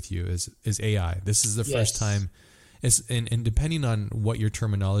into it with you is AI. This is the first time. And depending on what your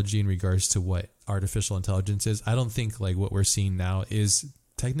terminology in regards to what artificial intelligence is, I don't think like what we're seeing now is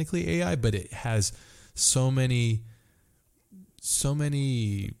technically AI, but it has so many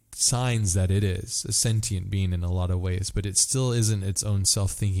signs that it is a sentient being in a lot of ways, but it still isn't its own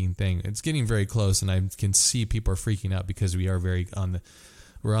self-thinking thing. It's getting very close, and I can see people are freaking out because we are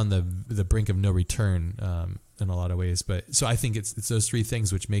we're on the brink of no return in a lot of ways. But so I think it's those three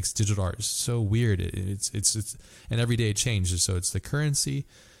things which makes digital art so weird. It's and every day it changes. So it's the currency,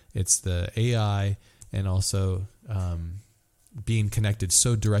 it's the AI, and also being connected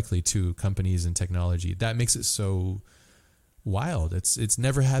so directly to companies and technology. That makes it so wild. It's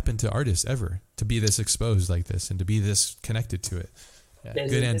never happened to artists ever to be this exposed like this and to be this connected to it. Yeah,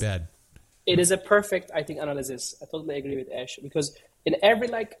 good and bad. It is a perfect, I think, analysis. I totally agree with Ash, because in every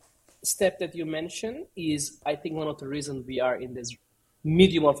step that you mention is, I think, one of the reasons we are in this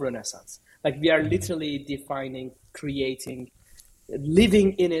medium of Renaissance. Like we are literally defining, creating,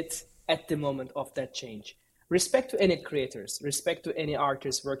 living in it at the moment of that change. Respect to any creators, respect to any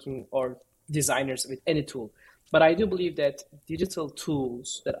artists working or designers with any tool. But I do believe that digital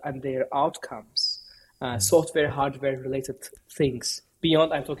tools and their outcomes, software, hardware related things,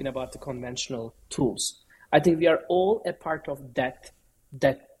 beyond I'm talking about the conventional tools, I think we are all a part of that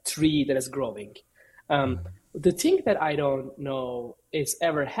tree that is growing. The thing that I don't know is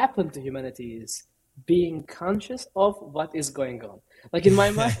ever happened to humanity is being conscious of what is going on. Like in my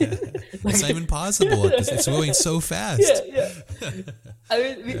mind, it's not even possible. It's going so fast. Yeah. I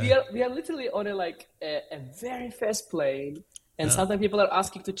mean, we are literally on a very fast plane, and sometimes people are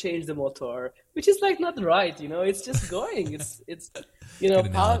asking to change the motor, which is not right. It's just going. It's Good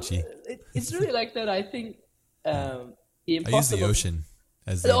analogy. It's really like that. I think I use the ocean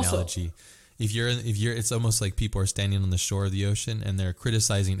as the analogy. If you're, it's almost like people are standing on the shore of the ocean and they're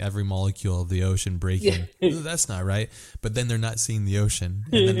criticizing every molecule of the ocean breaking. Yeah. That's not right. But then they're not seeing the ocean,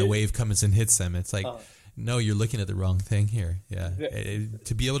 and then the wave comes and hits them. It's like no, you're looking at the wrong thing here. Yeah.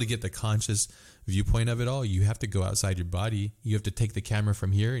 To be able to get the conscious viewpoint of it all, you have to go outside your body. You have to take the camera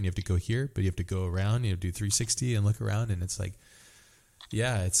from here and you have to go here, but you have to go around, you have to do 360 and look around. And it's like,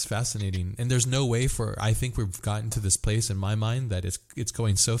 yeah, it's fascinating. And there's no way I think we've gotten to this place in my mind that it's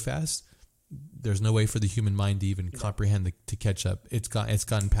going so fast. There's no way for the human mind to even comprehend to catch up. It's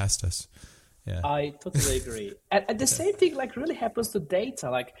gotten past us. Yeah. I totally agree. And the same thing like really happens to data.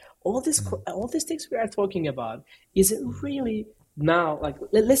 Like all these things we are talking about, is it really now, like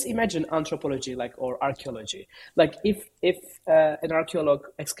let's imagine anthropology or archaeology. Like if an archaeologist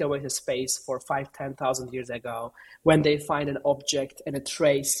excavates a space for 5,000-10,000 years ago, when they find an object and a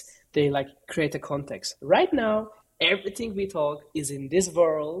trace, they like create a context. Right now, everything we talk is in this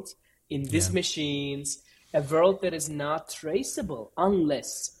world, in these machines, a world that is not traceable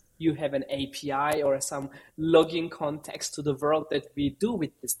unless you have an API or some logging context to the world that we do with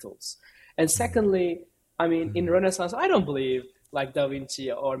these tools. And secondly, I mean, in Renaissance, I don't believe like Da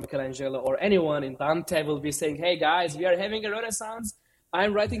Vinci or Michelangelo or anyone in Dante will be saying, hey guys, we are having a Renaissance.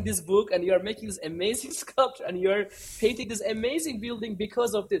 I'm writing this book and you're making this amazing sculpture and you're painting this amazing building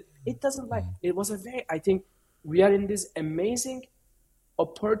because of this. It doesn't it was I think we are in this amazing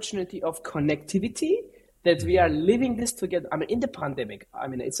opportunity of connectivity that we are living this together. I mean, in the pandemic, I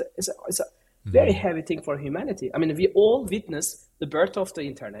mean, it's a very heavy thing for humanity. I mean, we all witness the birth of the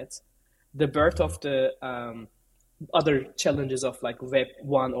internet, the birth of the other challenges of like Web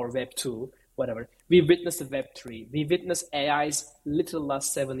 1 or Web 2, whatever. We witnessed the Web 3. We witnessed AI's literal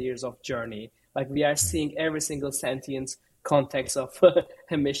last 7 years of journey. Like we are seeing every single sentient context of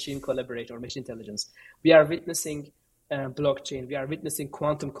a machine collaboration or machine intelligence. We are witnessing blockchain. We are witnessing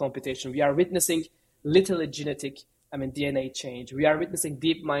quantum computation. We are witnessing literally DNA change. We are witnessing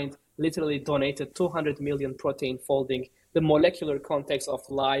DeepMind literally donated 200 million protein folding the molecular context of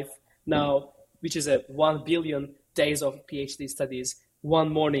life now, which is 1 billion days of PhD studies. One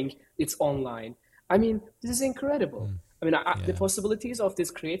morning, it's online. I mean, this is incredible. I mean, the possibilities of this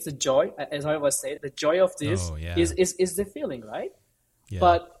creates the joy. As I was saying, the joy of this is the feeling, right? Yeah.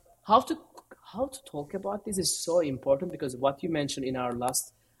 But how to talk about this is so important, because what you mentioned in our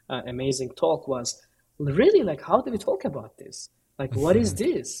last amazing talk was really like, how do we talk about this? Like, what is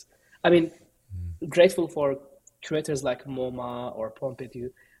this? I mean, grateful for creators like MoMA or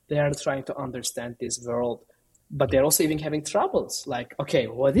Pompidou. They are trying to understand this world, but they're also even having troubles. Like, okay,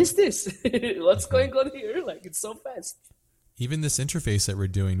 what is this? What's going on here? Like, it's so fast. Even this interface that we're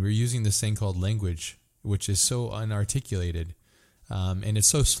doing, we're using this thing called language, which is so unarticulated, and it's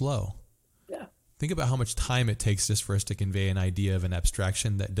so slow. Yeah. Think about how much time it takes just for us to convey an idea of an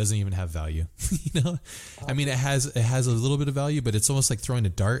abstraction that doesn't even have value. You know, I mean, it has a little bit of value, but it's almost like throwing a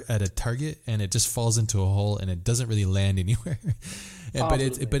dart at a target and it just falls into a hole and it doesn't really land anywhere. But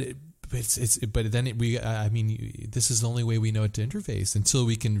then this is the only way we know it to interface until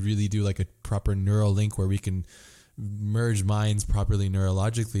we can really do like a proper neural link where we can merge minds properly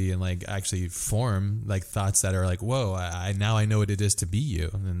neurologically and like actually form like thoughts that are like, whoa, now I know what it is to be you,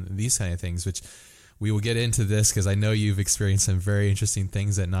 and these kind of things, which we will get into this because I know you've experienced some very interesting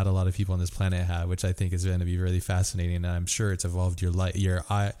things that not a lot of people on this planet have, which I think is going to be really fascinating. And I'm sure it's evolved your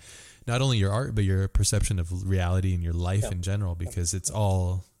eye, not only your art, but your perception of reality and your life in general, because it's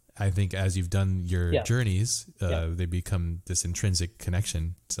all, I think, as you've done your journeys, they become this intrinsic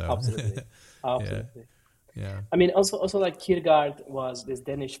connection. So absolutely. Yeah. I mean, also like Kierkegaard was this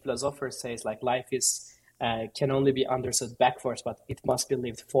Danish philosopher, says like life is can only be understood backwards, but it must be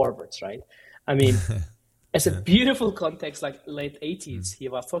lived forwards, right? I mean, it's a beautiful context, like late 80s, he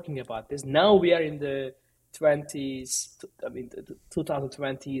was talking about this. Now we are in the 20s, I mean, the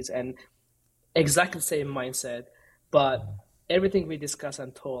 2020s, and exactly the same mindset, but everything we discuss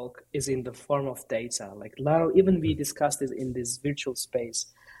and talk is in the form of data. Like now, even we discuss this in this virtual space.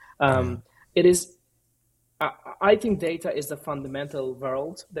 It is, I think data is the fundamental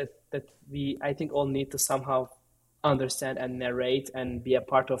world that we, I think, all need to somehow understand and narrate and be a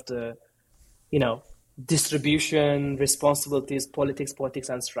part of the, distribution, responsibilities, politics,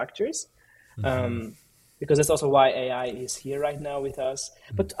 and structures. Because that's also why AI is here right now with us.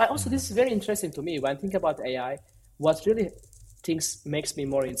 But this is very interesting to me. When I think about AI, what really makes me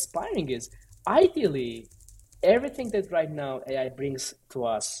more inspiring is, ideally, everything that right now AI brings to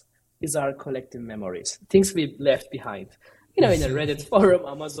us is our collective memories, things we've left behind, in a Reddit forum,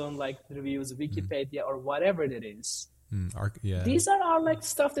 Amazon like reviews, Wikipedia, or whatever it is. These are our like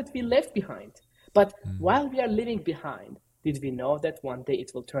stuff that we left behind. But while we are living behind, did we know that one day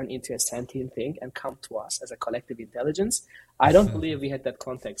it will turn into a sentient thing and come to us as a collective intelligence? I don't believe we had that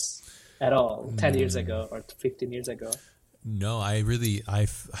context at all 10 years ago or 15 years ago. No, I mean,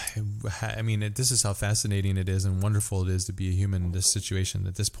 this is how fascinating it is and wonderful it is to be a human in this situation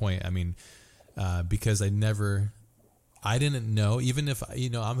at this point. I mean, because I didn't know, even if,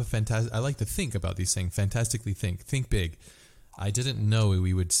 I like to think about these things, fantastically think big. I didn't know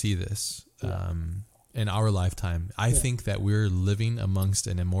we would see this in our lifetime. I think that we're living amongst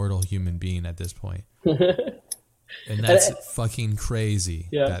an immortal human being at this point. And that's fucking crazy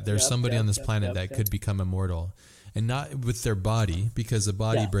that there's somebody on this planet that could become immortal. And not with their body, because the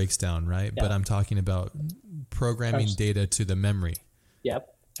body breaks down, right? But I'm talking about programming data to the memory.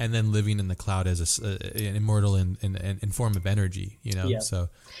 Yep. And then living in the cloud as an immortal in form of energy, So,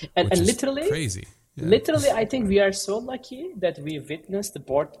 and literally crazy. Yeah. Literally, I think we are so lucky that we witnessed the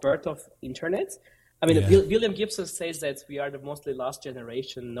birth of internet. I mean, William Gibson says that we are the mostly last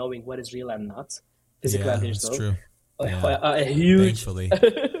generation knowing what is real and not. Physical and digital. That's true. A huge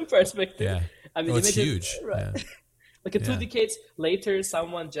perspective. Yeah. I mean, it's huge. Right. Yeah. Like 2 decades later,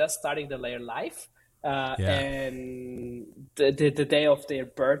 someone just starting their life, and the day of their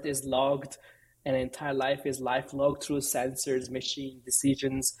birth is logged, and entire life is logged through sensors, machine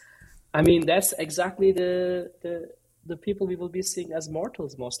decisions. I mean, that's exactly the people we will be seeing as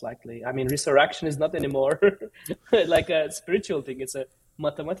mortals, most likely. I mean, resurrection is not anymore like a spiritual thing; it's a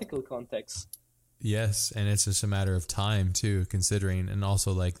mathematical context. Yes, and it's just a matter of time too, considering, and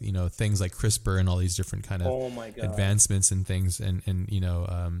also like things like CRISPR and all these different kind of advancements and things, and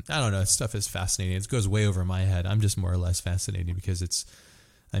I don't know, stuff is fascinating. It goes way over my head. I'm just more or less fascinated because it's,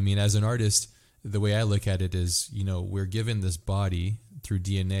 I mean, as an artist, the way I look at it is, we're given this body through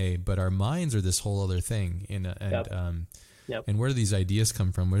DNA, but our minds are this whole other thing. And where do these ideas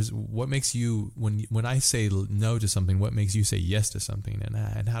come from? What makes you, when I say no to something, what makes you say yes to something,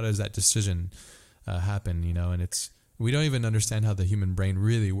 and how does that decision happen, and we don't even understand how the human brain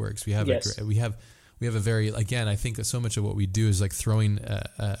really works. We have a very, again, I think so much of what we do is like throwing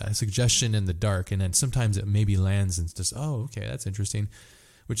a suggestion in the dark, and then sometimes it maybe lands and just, oh, okay, that's interesting,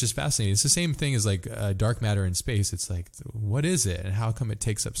 which is fascinating. It's the same thing as like dark matter in space. It's like, what is it, and how come it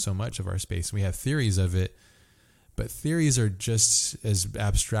takes up so much of our space? We have theories of it, but theories are just as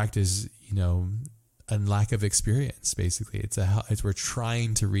abstract as a lack of experience. Basically, we're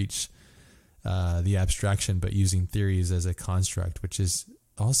trying to reach the abstraction, but using theories as a construct, which is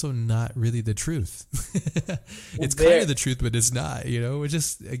also not really the truth. It's kind of the truth, but it's not. We're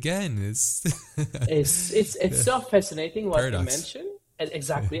just, again, it's so fascinating what paradox. You mentioned.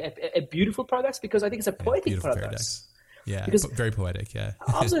 Exactly, a beautiful paradox, because I think it's a poetic paradox. Yeah, because, very poetic. Yeah,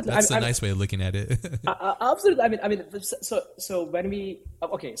 absolutely. That's a nice way of looking at it. Absolutely. I mean, so when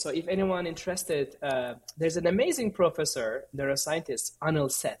so if anyone interested, there's an amazing professor, neuroscientist,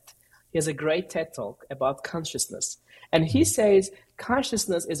 Anil Seth. He has a great TED Talk about consciousness. And he says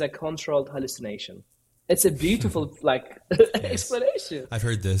consciousness is a controlled hallucination. It's a beautiful explanation. I've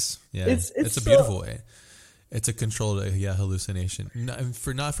heard this. Yeah, it's a beautiful way. It's a controlled hallucination.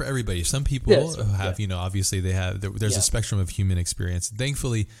 Not for everybody. Some people have, obviously they have, there's a spectrum of human experience.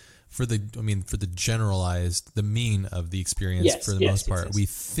 Thankfully, for the generalized, the mean of the experience, for the most part, we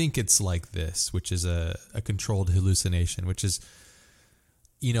think it's like this, which is a controlled hallucination, which is,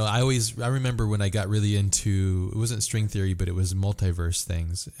 I remember when I got really into, it wasn't string theory, but it was multiverse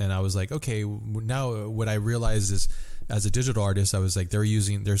things. And I was like, okay, now what I realized is, as a digital artist, I was like,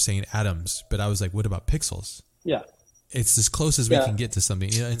 they're saying atoms, but I was like, what about pixels? Yeah. It's as close as we can get to something.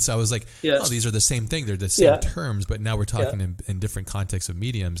 And so I was like, oh, these are the same thing. They're the same terms, but now we're talking in different contexts of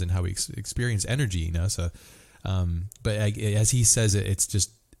mediums and how we experience energy, So, but as he says it,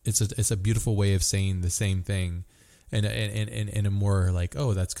 it's a beautiful way of saying the same thing. And a more like,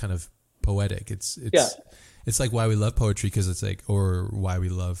 oh, that's kind of poetic. It's like why we love poetry, because it's like, or why we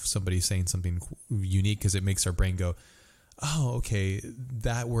love somebody saying something unique, because it makes our brain go, oh, okay,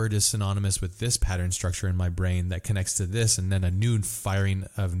 that word is synonymous with this pattern structure in my brain that connects to this, and then a new firing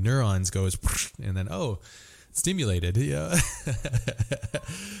of neurons goes, and then stimulated,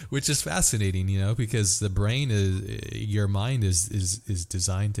 which is fascinating, because the brain your mind is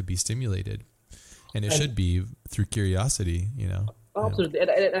designed to be stimulated. And it should be through curiosity, Absolutely.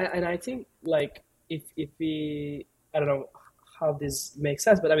 And I think, like, if we, I don't know how this makes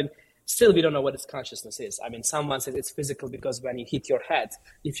sense, but I mean, still we don't know what its consciousness is. I mean, someone says it's physical because when you hit your head,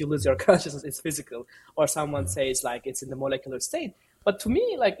 if you lose your consciousness, it's physical. Or someone says, like, it's in the molecular state. But to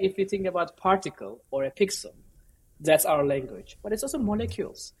me, like, if you think about particle or a pixel, that's our language. But it's also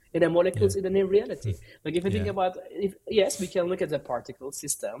molecules. And the molecules in a reality. Like if you think about, we can look at the particle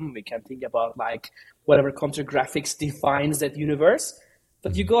system. We can think about like whatever computer graphics defines that universe.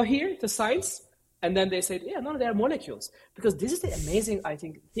 But you go here to science, And then they said, yeah, no, they are molecules. Because this is the amazing, I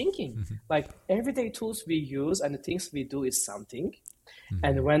think, thinking. Like everyday tools we use and the things we do is something.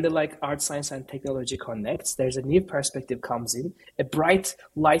 And when the like art, science, and technology connects, there's a new perspective comes in, a bright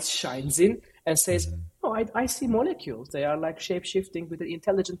light shines in and says, oh, I see molecules. They are like shape-shifting with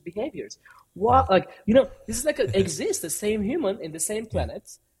intelligent behaviors. What, like, you know, this is like exists, the same human in the same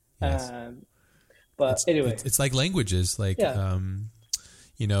planet. Yes. But anyway. It's like languages, like,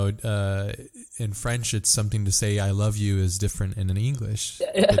 you know, in French, it's something to say "I love you" is different in English.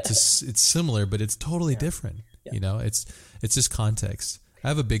 It's similar, but it's totally different. You know, it's just context. I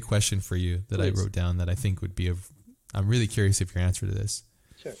have a big question for you that Please. I wrote down that I think would be I'm really curious of your answer to this.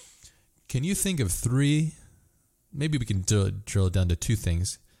 Sure. Can you think of three? Maybe we can drill it down to two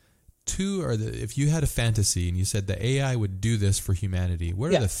things. Two are if you had a fantasy and you said that AI would do this for humanity,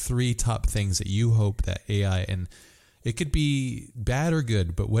 what are the three top things that you hope that AI, and it could be bad or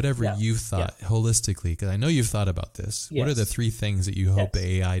good, but whatever you've thought holistically, because I know you've thought about this. What are the three things that you hope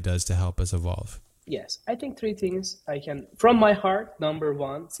the AI does to help us evolve? Yes, I think three things I can, from my heart, number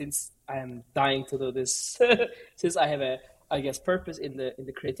one, since I am dying to do this, since I have a, I guess, purpose in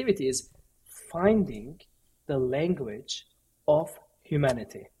the creativity, is finding the language of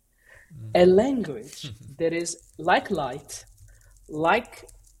humanity. A language that is like light, like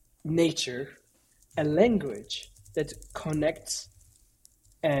nature, a language that connects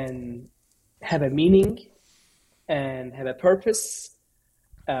and have a meaning and have a purpose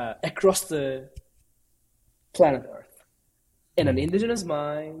across the planet Earth. In an indigenous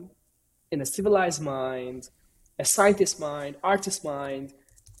mind, in a civilized mind, a scientist mind, artist mind,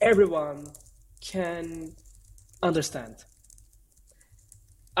 everyone can understand.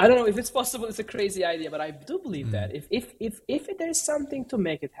 I don't know if it's possible. It's a crazy idea, but I do believe that if there is something to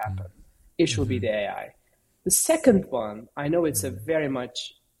make it happen, it should be the AI. The second one, I know it's a very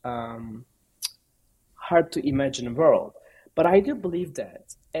much hard to imagine world, but I do believe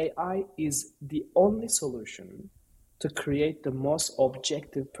that AI is the only solution to create the most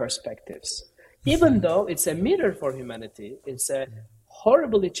objective perspectives. Even though it's a mirror for humanity, it's a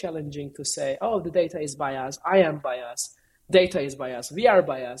horribly challenging to say, oh, the data is biased, I am biased, data is biased, we are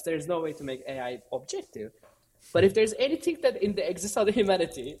biased, there's no way to make AI objective. But if there's anything that in the existence of the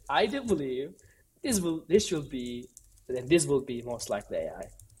humanity, I do believe this will be most likely AI.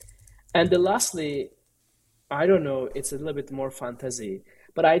 And the lastly, I don't know, it's a little bit more fantasy,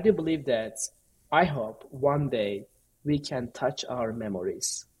 but I do believe that I hope one day we can touch our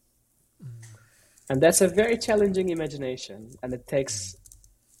memories. And that's a very challenging imagination, and it takes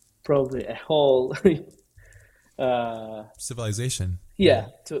probably a whole civilization. Yeah.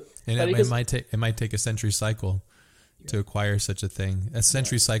 And it might take a century cycle to acquire such a thing. A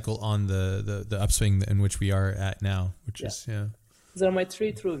century cycle on the upswing in which we are at now, which is These are my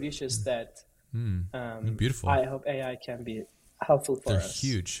three true wishes that beautiful. I hope AI can be helpful for us.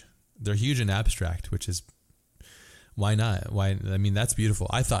 They're huge and abstract, which is why not? I mean, that's beautiful.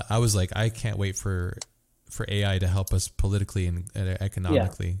 I was like, I can't wait for AI to help us politically and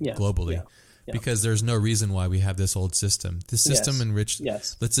economically, globally. Yeah. Because there's no reason why we have this old system. This system enriched,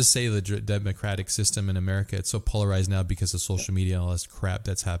 let's just say the democratic system in America, it's so polarized now because of social media and all this crap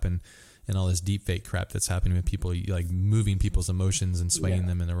that's happened and all this deep fake crap that's happening with people, like moving people's emotions and swaying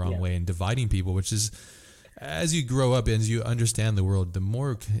them in the wrong way and dividing people, which is, as you grow up and as you understand the world, the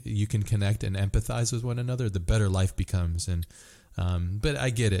more you can connect and empathize with one another, the better life becomes. And but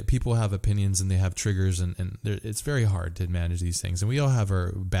I get it. People have opinions and they have triggers, and it's very hard to manage these things. And we all have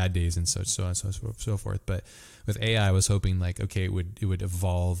our bad days and so on and so forth. But with AI, I was hoping like, okay, it would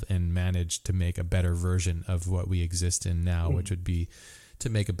evolve and manage to make a better version of what we exist in now, which would be to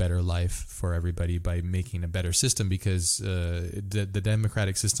make a better life for everybody by making a better system, because the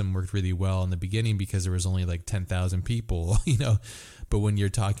democratic system worked really well in the beginning because there was only like 10,000 people, you know. But when you're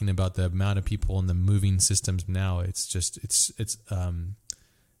talking about the amount of people in the moving systems now, it's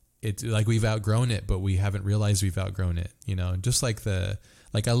like we've outgrown it, but we haven't realized we've outgrown it, you know. Just like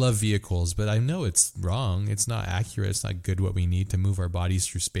I love vehicles, but I know it's wrong. It's not accurate. It's not good what we need to move our bodies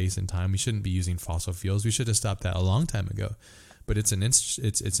through space and time. We shouldn't be using fossil fuels. We should have stopped that a long time ago. But it's an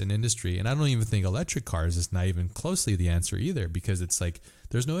industry, and I don't even think electric cars is not even closely the answer either, because it's like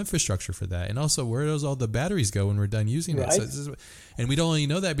there's no infrastructure for that, and also where does all the batteries go when we're done using it? So and we don't only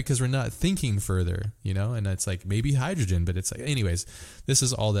know that because we're not thinking further, you know. And it's like maybe hydrogen, but it's like, anyways, this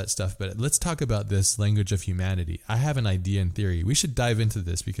is all that stuff. But let's talk about this language of humanity. I have an idea in theory. We should dive into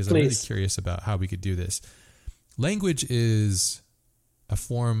this because I'm really curious about how we could do this. Language is a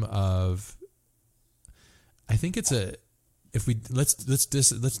form of, I think it's a. If we let's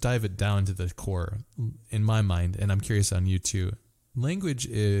dive it down to the core in my mind, and I'm curious on you too. Language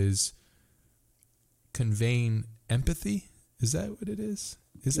is conveying empathy. Is that what it is?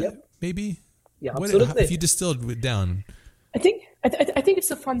 Is it maybe? Yeah, absolutely. If you distilled it down, I think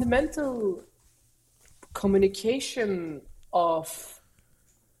it's a fundamental communication of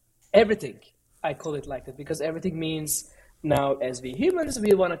everything. I call it like that because everything means now as we humans,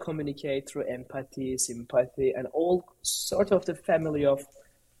 we want to communicate through empathy, sympathy, and all sort of the family of,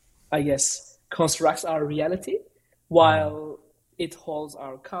 I guess, constructs our reality while it holds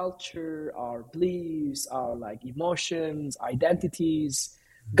our culture, our beliefs, our like emotions, identities,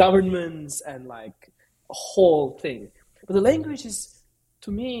 governments, and like a whole thing. But the language is,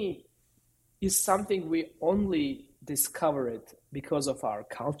 to me, is something we only discover it because of our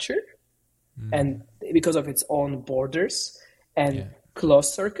culture and because of its own borders and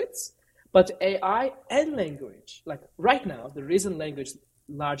closed circuits. But AI and language, like right now, the reason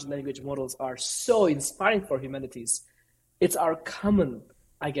large language models are so inspiring for humanities, it's our common,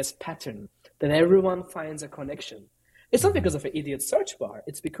 I guess, pattern that everyone finds a connection. It's not because of an idiot search bar.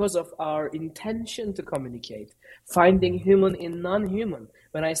 It's because of our intention to communicate, finding human in non-human.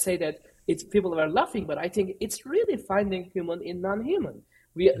 When I say that, people are laughing, but I think it's really finding human in non-human.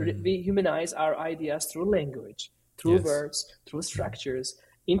 We humanize our ideas through language, through words, through structures,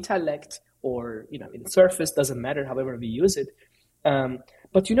 intellect, or in surface, doesn't matter, however we use it.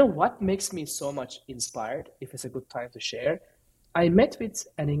 But you know what makes me so much inspired, if it's a good time to share? I met with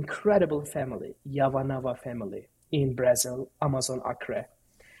an incredible family, Yavanava family, in Brazil, Amazon Acre.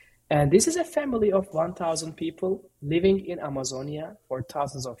 And this is a family of 1,000 people living in Amazonia for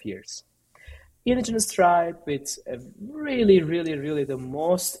thousands of years. Indigenous tribe with a really, really, really the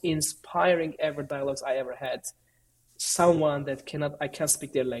most inspiring ever dialogues I ever had. Someone that I can't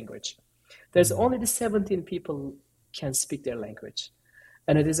speak their language. There's only the 17 people can speak their language.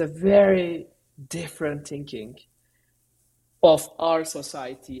 And it is a very different thinking of our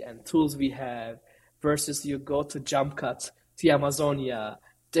society and tools we have versus you go to jump cut to Amazonia.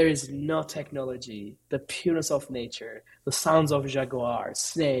 There is no technology, the pureness of nature, the sounds of jaguars,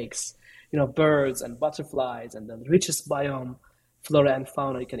 snakes, birds and butterflies, and the richest biome, flora and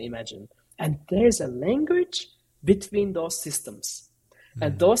fauna you can imagine. And there's a language between those systems.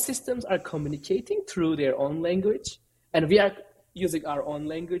 And those systems are communicating through their own language. And we are using our own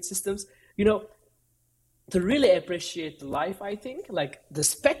language systems. To really appreciate life, I think, like the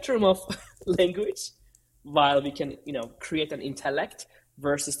spectrum of language, while we can, create an intellect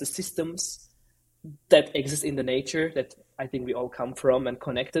versus the systems that exist in the nature that I think we all come from and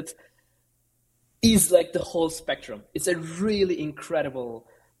connected, is like the whole spectrum. It's a really incredible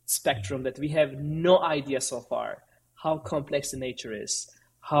spectrum that we have no idea so far how complex the nature is,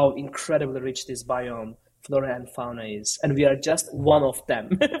 how incredibly rich this biome, flora and fauna is. And we are just one of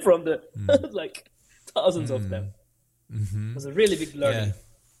them from the like thousands of them. It was a really big learning. Yeah.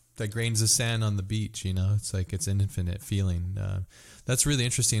 The grains of sand on the beach, it's like it's an infinite feeling. That's really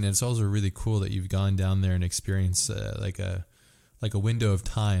interesting. And it's also really cool that you've gone down there and experienced like a window of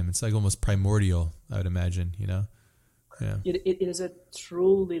time. It's like almost primordial, I would imagine, Yeah. It is a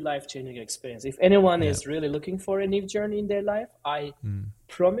truly life-changing experience. If anyone is really looking for a new journey in their life, I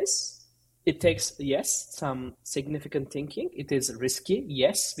promise it takes, some significant thinking. It is risky,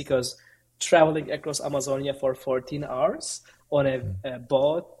 because traveling across Amazonia for 14 hours on a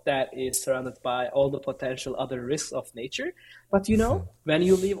boat that is surrounded by all the potential other risks of nature. But when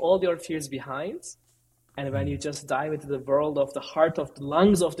you leave all your fears behind, and when you just dive into the world of the heart of the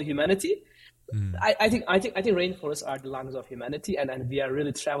lungs of the humanity, I think rainforests are the lungs of humanity, and we are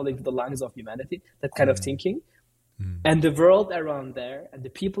really traveling to the lungs of humanity. That kind of thinking, and the world around there, and the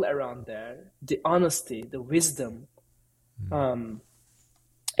people around there, the honesty, the wisdom.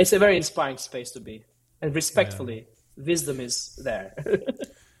 It's a very inspiring space to be, and respectfully, wisdom is there.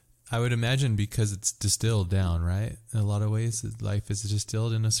 I would imagine because it's distilled down, right? In a lot of ways, life is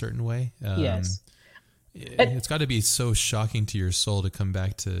distilled in a certain way. Yes. It's got to be so shocking to your soul to come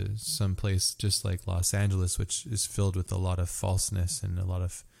back to some place just like Los Angeles, which is filled with a lot of falseness and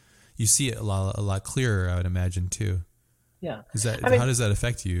you see it a lot clearer, I would imagine too. Yeah. How does that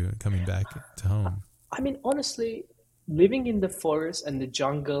affect you coming back to home? I mean, honestly, living in the forest and the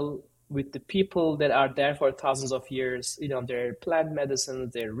jungle with the people that are there for thousands of years, their plant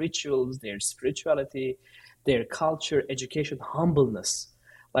medicines, their rituals, their spirituality, their culture, education, humbleness,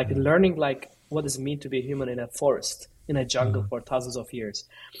 like learning what does it mean to be human in a forest, in a jungle for thousands of years.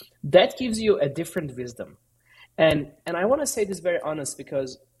 That gives you a different wisdom. And I want to say this very honest,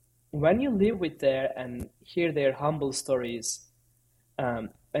 because when you live with there and hear their humble stories, and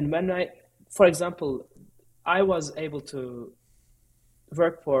when for example, I was able to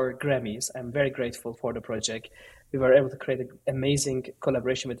work for Grammys. I'm very grateful for the project. We were able to create an amazing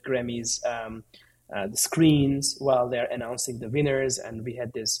collaboration with Grammys the screens while they're announcing the winners, and we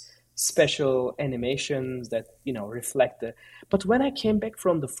had this special animations that reflect the. But when I came back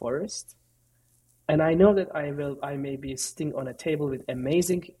from the forest, and I know that I may be sitting on a table with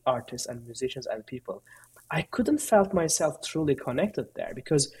amazing artists and musicians and people, I couldn't felt myself truly connected there,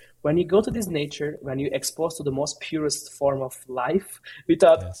 because when you go to this nature, when you're exposed to the most purest form of life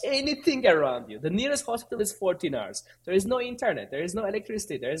without anything around you, the nearest hospital is 14 hours. There is no internet, there is no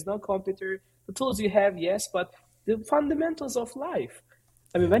electricity, there is no computer. The tools you have, yes, but the fundamentals of life.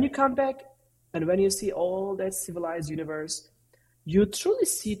 I mean, when you come back and when you see all that civilized universe, you truly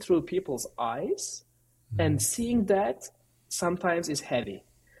see through people's eyes, and seeing that sometimes is heavy.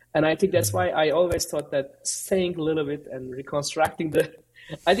 And I think that's why I always thought that staying a little bit and reconstructing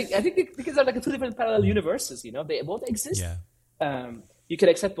I think because they're like two different parallel universes, they both exist. Yeah. You can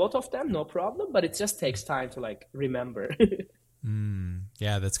accept both of them, no problem, but it just takes time to like remember.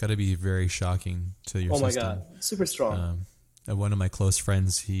 Yeah, that's got to be very shocking to your system. Oh my God, super strong. One of my close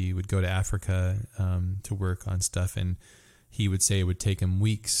friends, he would go to Africa to work on stuff, and he would say it would take him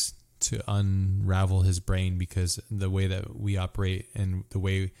weeks to unravel his brain, because the way that we operate, and the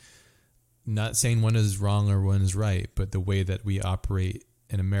way, not saying one is wrong or one is right, but the way that we operate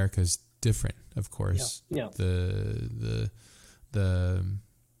in America is different, of course. Yeah. The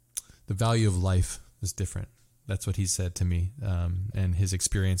value of life is different. That's what he said to me, and his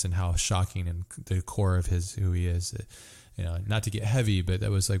experience, and how shocking, and the core of who he is. Not to get heavy, but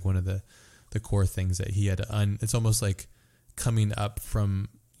that was like one of the core things that he had to it's almost like coming up from,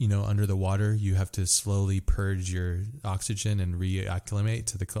 under the water. You have to slowly purge your oxygen and reacclimate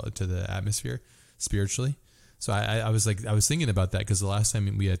to the atmosphere spiritually. So I was thinking about that, because the last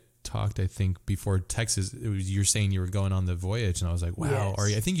time we had talked, I think before Texas, you're saying you were going on the voyage, and I was like, wow. Yes. Or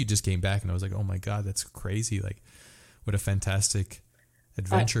I think you just came back, and I was like, oh my God, that's crazy. Like, what a fantastic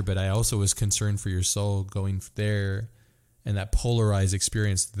adventure. But I also was concerned for your soul going there, and that polarized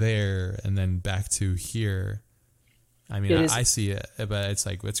experience there, and then back to here. I mean, I see it, but it's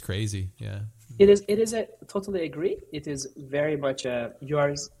like, it's crazy. Yeah. It is totally agree. It is very much you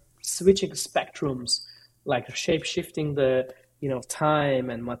are switching spectrums, like shape shifting the, time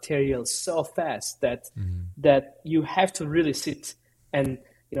and material so fast that you have to really sit and,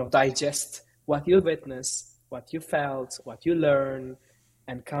 digest what you witnessed, what you felt, what you learn,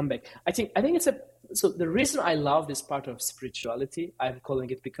 and come back. I think it's so the reason I love this part of spirituality, I'm calling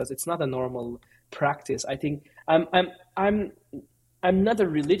it, because it's not a normal practice. I think I'm not a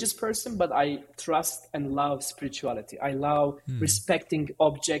religious person, but I trust and love spirituality. I love respecting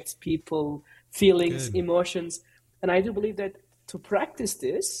objects, people, feelings, emotions. And I do believe that to practice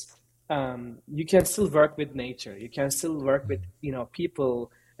this, you can still work with nature. You can still work with,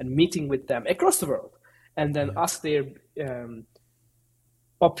 people, and meeting with them across the world, and then ask their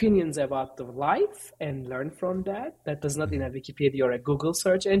opinions about the life and learn from that. That does not in a Wikipedia or a Google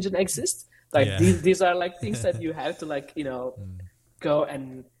search engine exist. Like these are like things that you have to go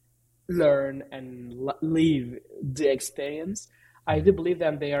and learn and live the experience. I do believe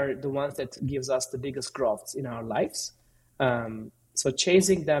that they are the ones that gives us the biggest growths in our lives. So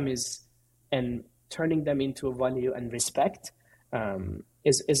chasing them and turning them into a value and respect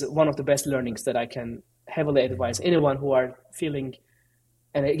is one of the best learnings that I can heavily advise anyone who are feeling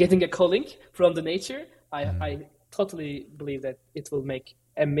and getting a calling from the nature. I totally believe that it will make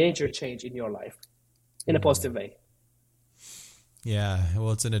a major change in your life in a positive way. Yeah,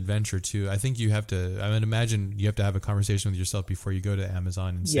 well, it's an adventure too. I think you have to, I would imagine you have to have a conversation with yourself before you go to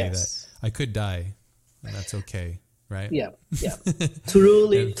Amazon and say that I could die, and that's okay, right? Yeah.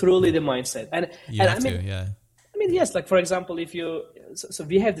 Truly the mindset. And I mean, yes, like for example, if you, so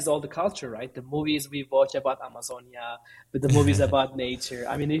we have all the culture, right? The movies we watch about Amazonia, but the movies about nature.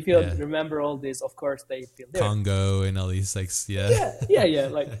 I mean, if you remember all this, of course they feel there. Congo and all these like,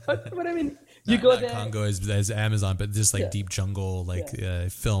 Like, but I mean, you go there. Congo as Amazon, but just like deep jungle,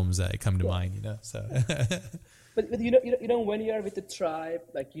 films that come to mind, so. But when you are with the tribe,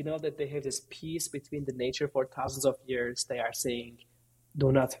 like, that they have this peace between the nature for thousands of years, they are saying,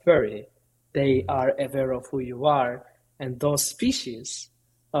 do not worry. They are aware of who you are, and those species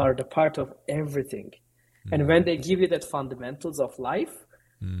are the part of everything. And when they give you that fundamentals of life,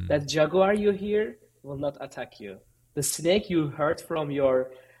 that jaguar you hear will not attack you. The snake you heard from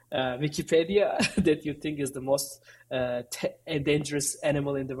your Wikipedia that you think is the most dangerous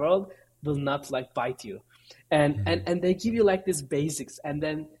animal in the world will not bite you. And they give you these basics, and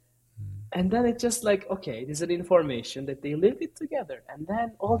then it's just okay, this is an information that they live it together. And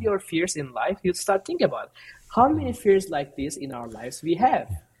then all your fears in life, you start thinking about how many fears like this in our lives we have.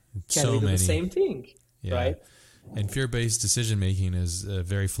 Can we do the same thing? Right? And fear-based decision-making is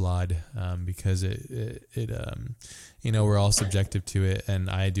very flawed because we're all subjective to it, and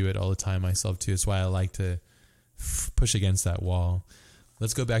I do it all the time myself too. It's why I like to push against that wall.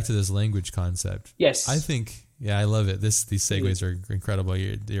 Let's go back to this language concept. Yes. I think, I love it. These segues are incredible.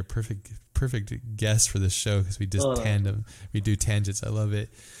 You're perfect guest for this show because we just we do tangents. I love it.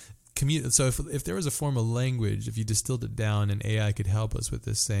 So if there was a form of language, if you distilled it down and AI could help us with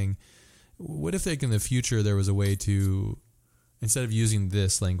this thing, what if like in the future there was a way to, instead of using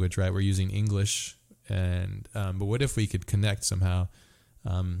this language, right, we're using English, and but what if we could connect somehow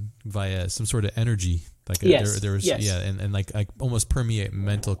via some sort of energy, like there was and like almost permeate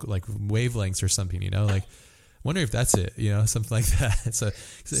mental like wavelengths or something, like. Wonder if that's it, something like that. So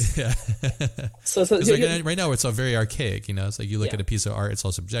yeah. So like right now it's all very archaic, It's like you look at a piece of art, it's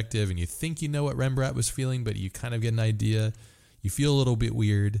all subjective, and you think you know what Rembrandt was feeling, but you kind of get an idea. You feel a little bit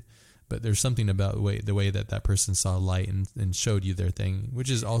weird, but there's something about the way that person saw light and showed you their thing, which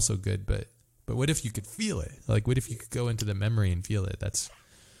is also good. But what if you could feel it? Like, what if you could go into the memory and feel it? I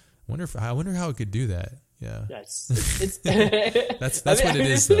wonder how it could do that. Yeah. Yes. That's what it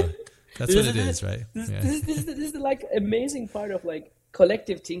is, though. That's what it is, right? This is the like amazing part of like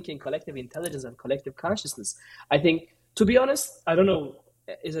collective thinking, collective intelligence, and collective consciousness. I think, to be honest, I don't know,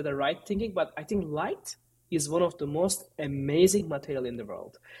 is it the right thinking, but I think light is one of the most amazing material in the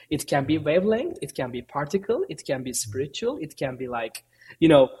world. It can be wavelength, it can be particle, it can be spiritual, it can be like,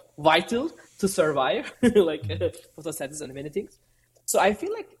 vital to survive, like photosynthesis and many things. So I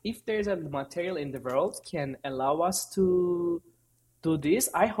feel like if there's a material in the world can allow us to do this,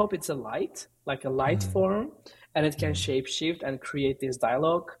 I hope it's a light, like a light form, and it can shapeshift and create this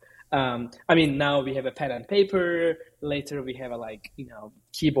dialogue. Now we have a pen and paper, later we have a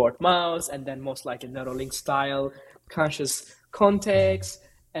keyboard mouse, and then most likely Neuralink style conscious context,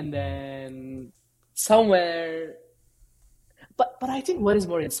 and then somewhere. But I think what is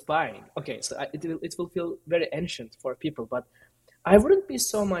more inspiring, okay, so it will feel very ancient for people, but I wouldn't be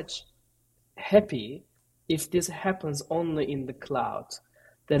so much happy if this happens only in the cloud.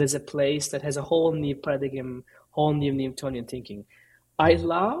 That is a place that has a whole new paradigm, whole new Newtonian thinking. I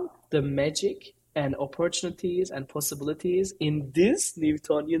love the magic and opportunities and possibilities in this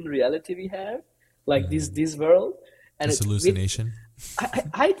Newtonian reality we have, like this world. And this hallucination.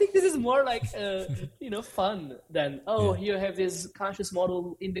 I think this is more like fun than you have this conscious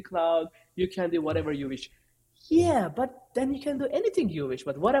model in the cloud. You can do whatever you wish. Yeah, but then you can do anything you wish.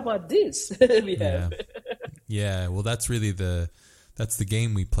 But what about this we have? Yeah, well, that's really that's the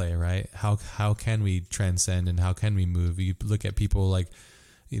game we play, right? How can we transcend and how can we move? You look at people like,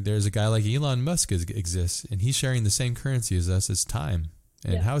 there's a guy like Elon Musk exists, and he's sharing the same currency as us as time.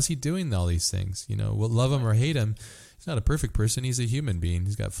 And how is he doing all these things? We'll love him or hate him. He's not a perfect person. He's a human being.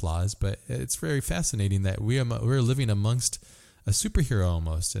 He's got flaws, but it's very fascinating that we're living amongst a superhero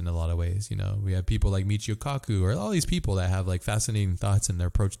almost in a lot of ways. We have people like Michio Kaku or all these people that have like fascinating thoughts in their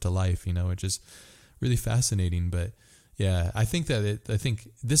approach to life, which is really fascinating. But yeah, I think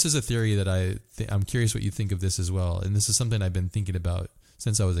this is a theory that I'm curious what you think of this as well. And this is something I've been thinking about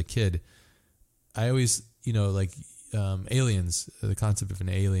since I was a kid. I always, aliens, the concept of an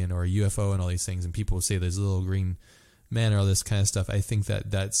alien or a UFO and all these things, and people say there's a little green man or all this kind of stuff. I think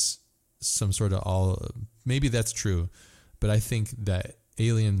that's some sort of maybe that's true, but I think that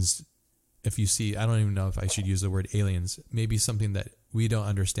aliens, if you see, I don't even know if I should use the word aliens, maybe something that we don't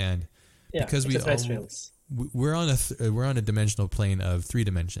understand, because we're on a dimensional plane of 3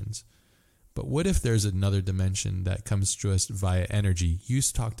 dimensions. But what if there's another dimension that comes to us via energy? You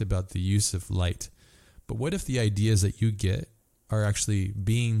talked about the use of light, but what if the ideas that you get are actually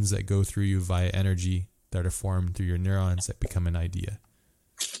beings that go through you via energy that are formed through your neurons that become an idea?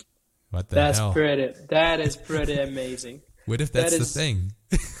 What the hell? That is pretty amazing. What if that's the thing?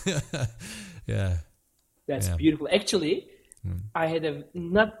 Yeah. That's beautiful. Actually, I had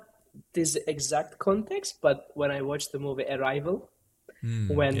not this exact context, but when I watched the movie Arrival,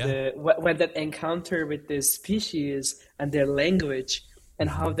 when that encounter with this species and their language, and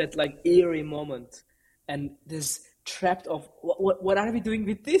how that like eerie moment and this trapped of what are we doing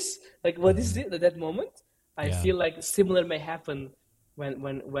with this? Like, what is it at that moment? I feel like similar may happen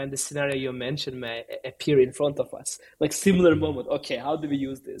when the scenario you mentioned may appear in front of us, like similar moment. Okay, how do we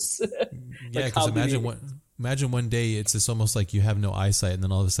use this? Because imagine one day it's almost like you have no eyesight, and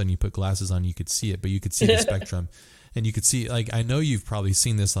then all of a sudden you put glasses on, you could see it, but you could see the spectrum, and you could see, like, I know you've probably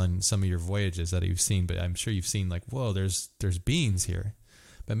seen this on some of your voyages that you've seen, but I'm sure you've seen like, whoa, there's beings here.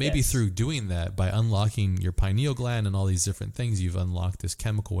 But maybe through doing that, by unlocking your pineal gland and all these different things, you've unlocked this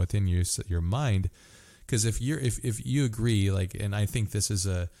chemical within your mind. Because if you agree, like, and I think this is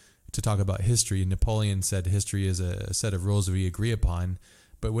a to talk about history. Napoleon said history is a set of rules we agree upon.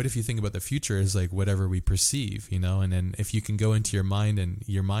 But what if you think about the future as like whatever we perceive, you know? And then if you can go into your mind, and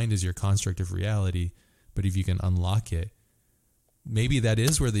your mind is your construct of reality, but if you can unlock it, maybe that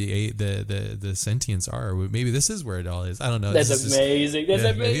is where the sentients are. Maybe this is where it all is. I don't know. That's amazing. That's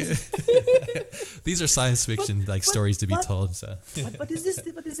amazing. These are science fiction stories to be told. So, but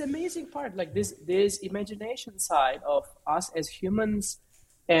this amazing part, like this imagination side of us as humans,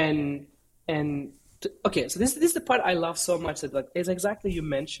 okay, so this is the part I love so much. That like is exactly you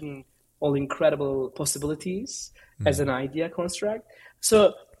mentioned all incredible possibilities as an idea construct.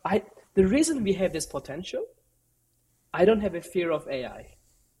 So the reason we have this potential, I don't have a fear of AI,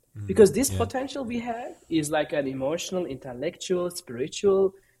 because this potential we have is like an emotional, intellectual,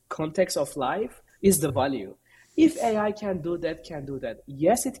 spiritual context of life is the value. If AI can do that,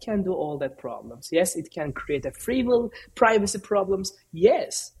 yes, it can do all that problems. Yes, it can create a free will, privacy problems.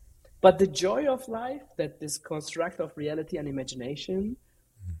 Yes. But the joy of life, that this construct of reality and imagination,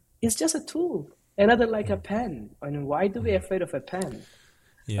 is just a tool. Another like a pen. I mean, why do we afraid of a pen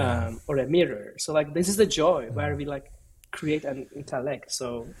or a mirror? So like this is the joy where we like create an intellect.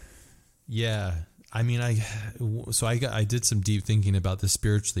 So yeah, I mean, I did some deep thinking about this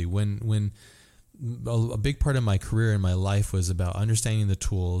spiritually. When a big part of my career and my life was about understanding the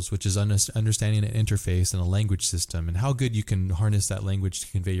tools, which is understanding an interface and a language system, and how good you can harness that language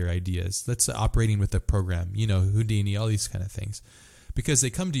to convey your ideas. That's operating with a program, you know, Houdini, all these kind of things, because they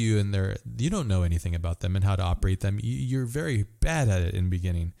come to you and you don't know anything about them and how to operate them. You're very bad at it in the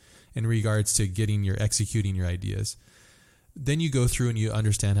beginning in regards to executing your ideas. Then you go through and you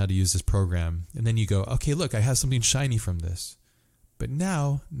understand how to use this program, and then you go, okay, look, I have something shiny from this. But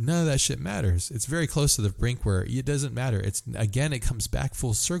now, none of that shit matters. It's very close to the brink where it doesn't matter. It comes back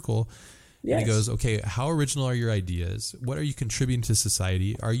full circle. Yes. And it goes, okay, how original are your ideas? What are you contributing to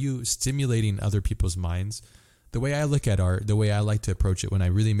society? Are you stimulating other people's minds? The way I look at art, the way I like to approach it when I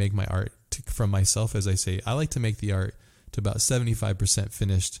really make my art from myself, as I say, I like to make the art to about 75%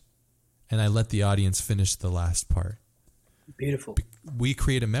 finished, and I let the audience finish the last part. Beautiful. We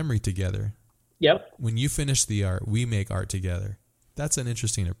create a memory together. Yep. When you finish the art, we make art together. That's an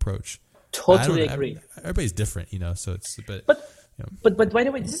interesting approach. Totally agree. Everybody's different, you know. So it's but by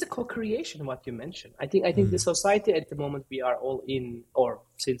the way, this is a co-creation. What you mentioned, I think the society at the moment we are all in, or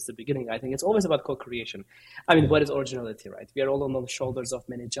since the beginning, I think it's always about co-creation. I mean, what is originality, right? We are all on the shoulders of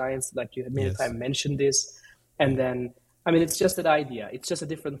many giants, like you many times mentioned this, and then I mean, it's just an idea. It's just a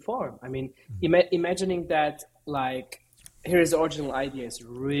different form. I mean, imagining that like. Here is the original idea is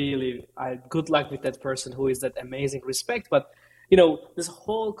really good luck with that person who is that amazing respect. But, you know, this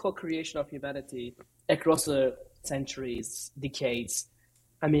whole co-creation of humanity across the centuries, decades.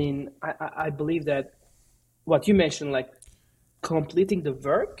 I mean, I believe that what you mentioned, like completing the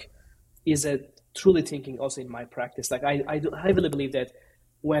work is a truly thinking also in my practice. Like I do heavily believe that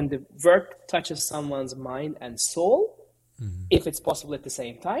when the work touches someone's mind and soul, if it's possible at the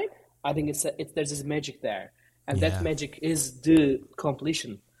same time, I think there's this magic there. And that magic is the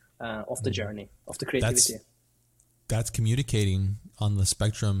completion of the journey, of the creativity. That's communicating on the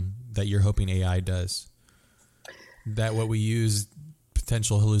spectrum that you're hoping AI does. That what we use,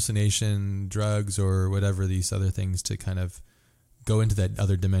 potential hallucination, drugs, or whatever, these other things to kind of go into that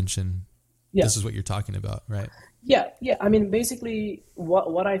other dimension. Yeah. This is what you're talking about, right? Yeah. I mean, basically,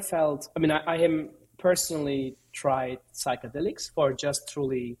 what I felt, I mean, I am personally tried psychedelics for just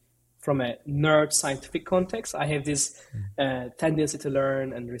truly from a nerd scientific context. I have this tendency to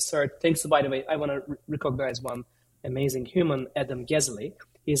learn and research. Thanks to, by the way, I want to recognize one amazing human, Adam Gesley.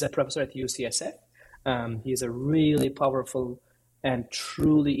 He's a professor at UCSF. He's a really powerful and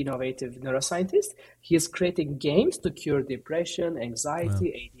truly innovative neuroscientist. He is creating games to cure depression,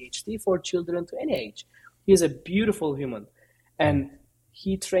 anxiety, ADHD for children to any age. He is a beautiful human. And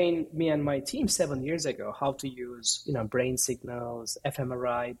he trained me and my team 7 years ago how to use, brain signals,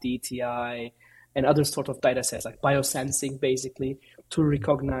 fMRI, DTI, and other sort of data sets like biosensing, basically, to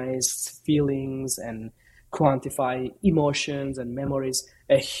recognize feelings and quantify emotions and memories.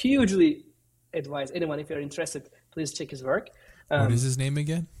 I hugely advise anyone, if you're interested, please check his work. What is his name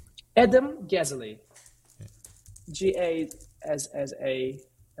again? Adam Gesley. Gasley.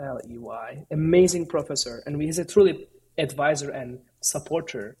 Amazing professor. And he's a truly advisor and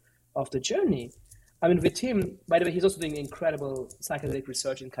supporter of the journey. I mean, with him, by the way, he's also doing incredible psychedelic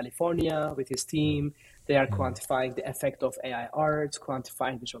research in California with his team. They are quantifying the effect of AI art,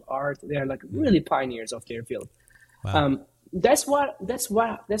 quantifying visual art. They are like really pioneers of their field. Wow. That's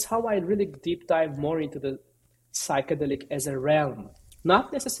how I really deep dive more into the psychedelic as a realm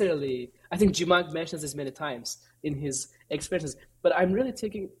Not necessarily. I think Jimang mentions this many times in his experiences, but I'm really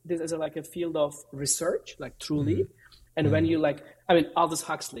taking this as like a field of research, like truly. And when you like, I mean, Aldous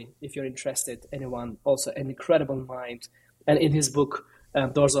Huxley, if you're interested, anyone, also an incredible mind. And in his book,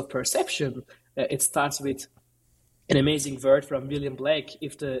 Doors of Perception, it starts with an amazing word from William Blake.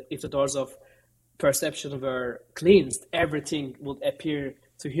 If the doors of perception were cleansed, everything would appear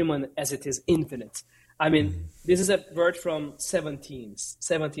to human as it is infinite. I mean, this is a word from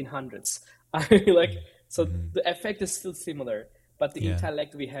 1700s. I mean, like, so the effect is still similar, but the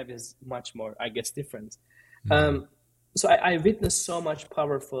intellect we have is much more, I guess, different. So I witnessed so much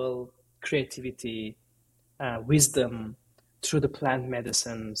powerful creativity, wisdom through the plant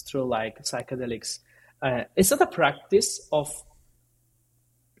medicines, through like psychedelics. It's not a practice of,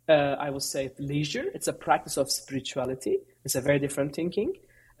 I would say, leisure. It's a practice of spirituality. It's a very different thinking.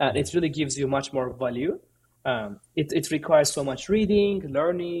 It really gives you much more value. It requires so much reading,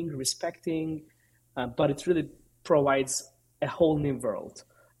 learning, respecting, but it really provides a whole new world.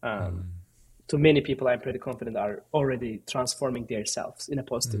 To many people, I'm pretty confident, are already transforming themselves in a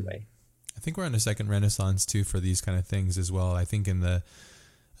positive way. I think we're on a second renaissance too for these kind of things as well. I think in the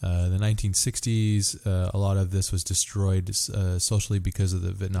 1960s, a lot of this was destroyed socially because of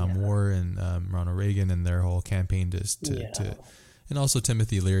the Vietnam War and Ronald Reagan and their whole campaign to and also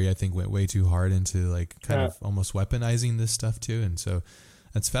Timothy Leary, I think, went way too hard into like kind of almost weaponizing this stuff too. And so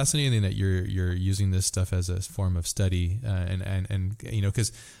it's fascinating that you're using this stuff as a form of study, and you know,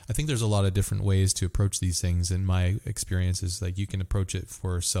 because I think there's a lot of different ways to approach these things. In my experience, is like you can approach it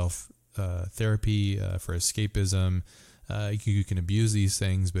for self therapy, for escapism. You can abuse these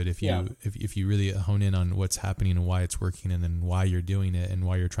things, but if you really hone in on what's happening and why it's working, and then why you're doing it and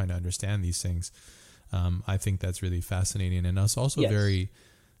why you're trying to understand these things, I think that's really fascinating, and it's also very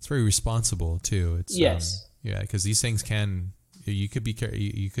responsible too. It's because these things can. You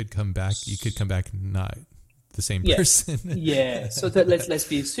could come back not the same person. So let's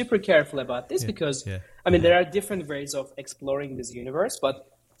be super careful about this because I mean there are different ways of exploring this universe, but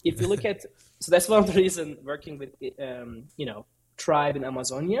if you look at, so that's one of the reasons working with tribe in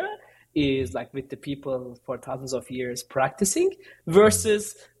Amazonia is like with the people for thousands of years practicing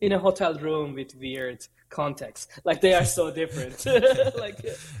versus in a hotel room with weird context. Like they are so different.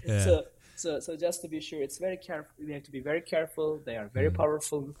 So just to be sure, it's very careful. We have to be very careful. They are very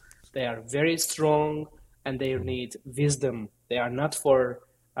powerful. They are very strong, and they need wisdom. They are not for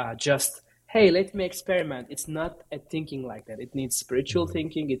just, hey, let me experiment. It's not a thinking like that. It needs spiritual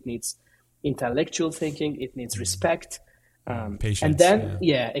thinking. It needs intellectual thinking. It needs respect. Patience. And then,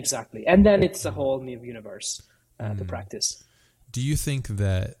 exactly. And then it's a whole new universe to practice. Do you think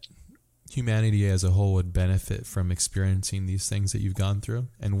that humanity as a whole would benefit from experiencing these things that you've gone through?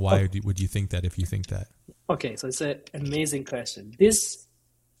 And why would you think that if you think that? Okay, so it's an amazing question. This,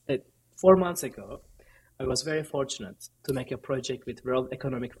 4 months ago, I was very fortunate to make a project with World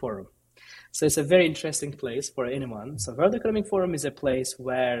Economic Forum. So it's a very interesting place for anyone. So World Economic Forum is a place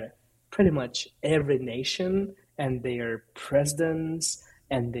where pretty much every nation and their presidents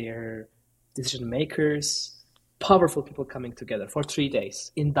and their decision makers, powerful people coming together for 3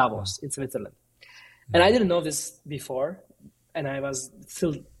 days in Davos, in Switzerland. And I didn't know this before, and I was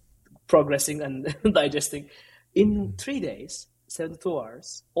still progressing and digesting. In 3 days, 72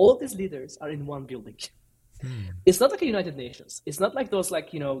 hours, all these leaders are in one building. It's not like a United Nations. It's not like those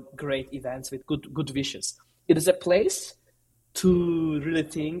great events with good wishes. It is a place to really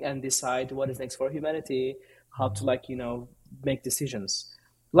think and decide what is next for humanity, how to make decisions.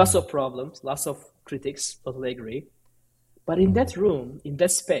 Lots of problems, lots of critics, totally agree. But in that room, in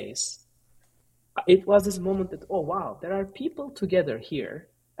that space, it was this moment that, oh wow, there are people together here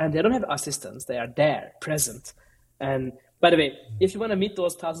and they don't have assistants. They are there, present. And by the way, if you want to meet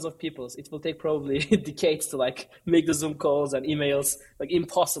those thousands of people, it will take probably decades to make the Zoom calls and emails,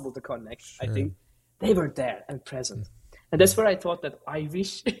 impossible to connect. Sure. I think they were there and present. And that's where I thought that I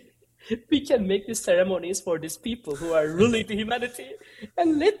wish we can make these ceremonies for these people who are ruling the humanity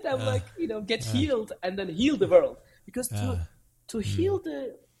and let them get healed and then heal the world. Because to heal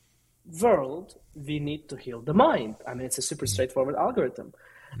the world, we need to heal the mind. I mean, it's a super straightforward algorithm.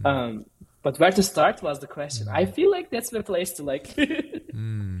 But where to start was the question. I feel like that's the place to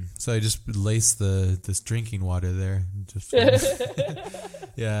So I just lace this drinking water there. Just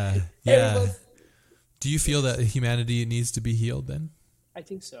Do you feel that humanity needs to be healed then? I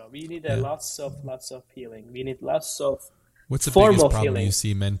think so. We need lots of healing. We need lots of What's the biggest problem healing you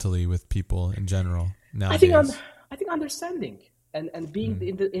see mentally with people in general nowadays? I think understanding and being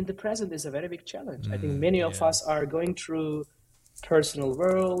in the present is a very big challenge. I think many of us are going through personal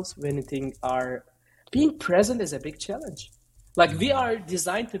worlds. Being present is a big challenge. Like we are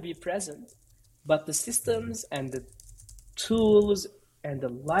designed to be present, but the systems and the tools and the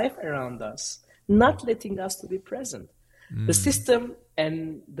life around us not letting us to be present. The system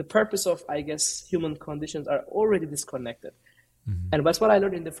and the purpose of, I guess, human conditions are already disconnected. And that's what I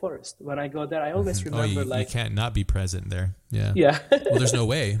learned in the forest. When I go there, I always remember you can't not be present there. Yeah. Yeah. Well, there's no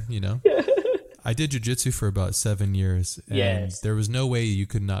way, I did jujitsu for about 7 years, and there was no way you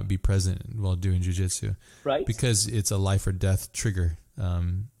could not be present while doing jujitsu, right? Because it's a life or death trigger.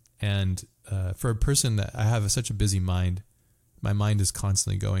 And for a person that I have such a busy mind, my mind is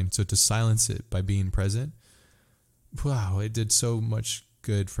constantly going. So to silence it by being present, wow, it did so much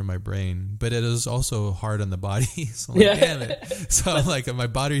good for my brain, but it was also hard on the body. So I'm like, damn it. So I'm like, my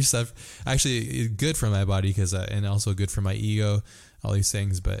body stuff actually is good for my body and also good for my ego, all these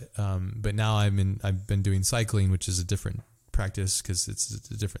things. But now I've been doing cycling, which is a different practice because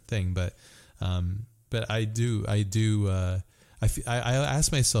it's a different thing. But I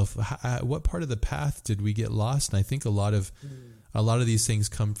ask myself, what part of the path did we get lost? And I think a lot of these things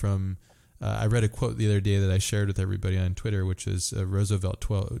come from. I read a quote the other day that I shared with everybody on Twitter, which is a Roosevelt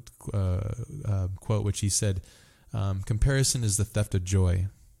quote, which he said, "Comparison is the theft of joy."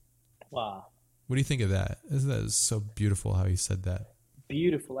 Wow. What do you think of that? Isn't that so beautiful how he said that?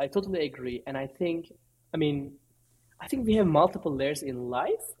 Beautiful. I totally agree. And I think we have multiple layers in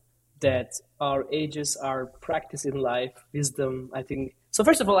life that our ages, our practice in life, wisdom, I think. So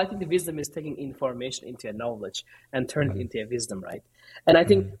first of all, I think the wisdom is taking information into a knowledge and turn it into a wisdom, right? And I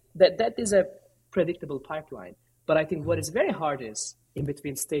think that is a predictable pipeline. But I think what is very hard is in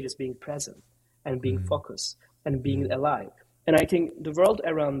between stages being present and being focused and being alive. And I think the world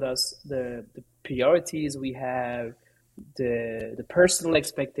around us, the priorities we have, the personal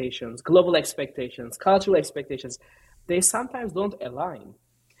expectations, global expectations, cultural expectations, they sometimes don't align.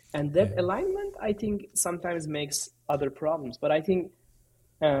 And that alignment, I think, sometimes makes other problems. But I think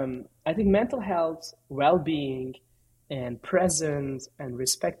mental health, well-being, and presence and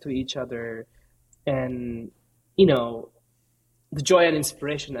respect to each other, and the joy and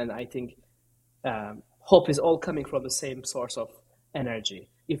inspiration, and I think hope is all coming from the same source of energy,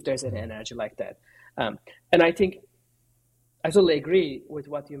 if there's any energy like that. And I think I totally agree with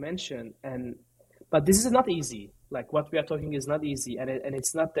what you mentioned. But this is not easy. Like what we are talking is not easy, and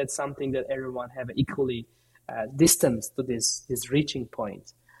it's not that something that everyone have equally distance to this reaching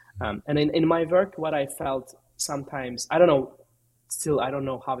point. And in my work, what I felt sometimes, I don't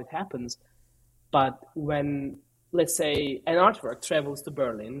know how it happens, but when, let's say, an artwork travels to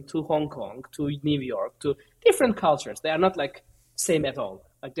Berlin, to Hong Kong, to New York, to different cultures, they are not like same at all.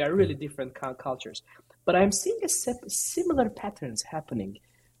 Like they are really different cultures. But I'm seeing similar patterns happening.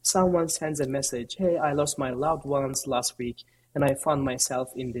 Someone sends a message, hey, I lost my loved ones last week, and I found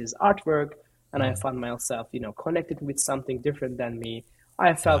myself in this artwork, and I found myself, connected with something different than me.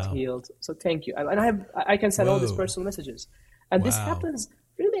 I felt healed, so thank you. And I can send all these personal messages. And this happens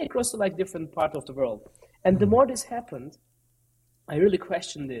really across like different parts of the world. And the more this happened, I really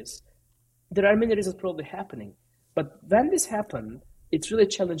question this. There are many reasons probably happening. But when this happened, it really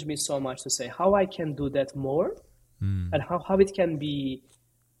challenged me so much to say how I can do that more and how it can be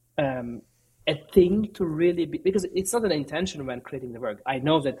a thing to really be, because it's not an intention when creating the work. I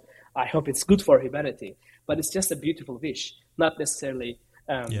know that I hope it's good for humanity, but it's just a beautiful wish, not necessarily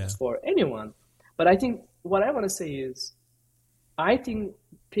for anyone. But I think what I want to say is, I think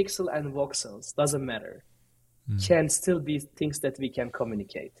pixel and voxels, doesn't matter, can still be things that we can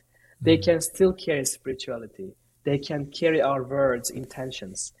communicate. They can still carry spirituality. They can carry our words,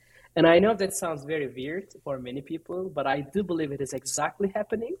 intentions. And I know that sounds very weird for many people, but I do believe it is exactly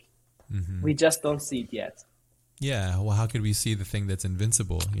happening. We just don't see it yet. Yeah, well, how could we see the thing that's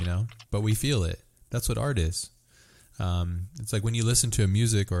invincible, But we feel it. That's what art is. It's like when you listen to a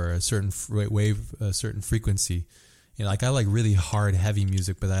music or a certain wave, a certain frequency, like I like really hard, heavy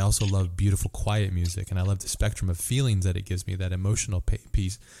music, but I also love beautiful, quiet music. And I love the spectrum of feelings that it gives me, that emotional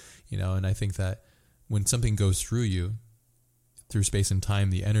piece, and I think that when something goes through you, through space and time,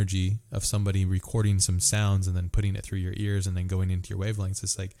 the energy of somebody recording some sounds and then putting it through your ears and then going into your wavelengths,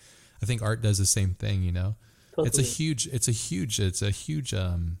 it's like, I think art does the same thing, Totally. It's a huge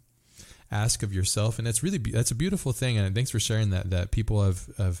ask of yourself, and that's a beautiful thing. And thanks for sharing that people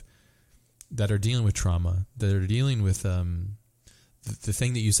have that are dealing with trauma, that are dealing with the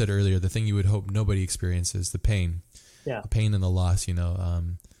thing that you said earlier, the thing you would hope nobody experiences, the pain, the pain and the loss,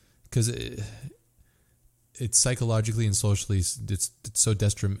 because it's psychologically and socially, it's so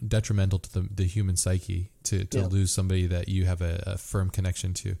detrimental to the human psyche to lose somebody that you have a firm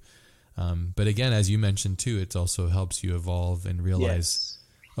connection to. But again, as you mentioned too, it also helps you evolve and realize,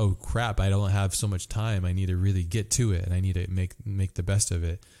 oh crap, I don't have so much time. I need to really get to it, and I need to make the best of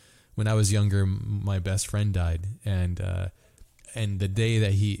it. When I was younger, my best friend died, and the day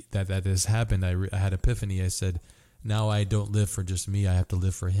that this happened, I had epiphany. I said, now I don't live for just me. I have to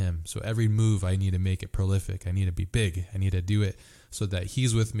live for him. So every move, I need to make it prolific. I need to be big. I need to do it so that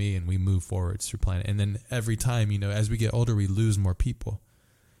he's with me and we move forwards through planet. And then every time, as we get older, we lose more people.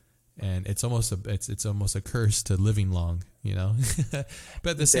 And it's almost a curse to living long, but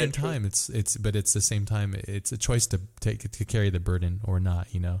at the same time, it's the same time, it's a choice to carry the burden or not,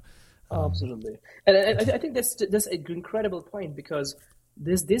 Absolutely. And I think that's an incredible point, because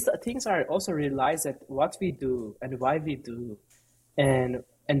these things are also realized that what we do and why we do, and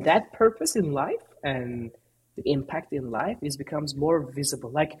that purpose in life and the impact in life becomes more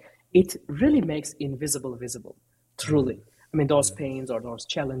visible. Like, it really makes invisible visible, truly. I mean, those pains or those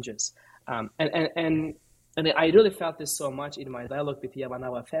challenges. And I really felt this so much in my dialogue with the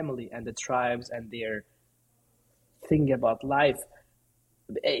Yamanawa family and the tribes and their thinking about life.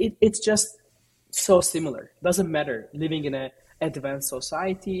 It's just so similar. Doesn't matter living in an advanced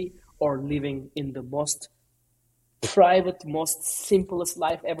society or living in the most private, most simplest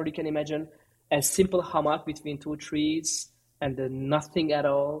life ever you can imagine. A simple hammock between two trees and then nothing at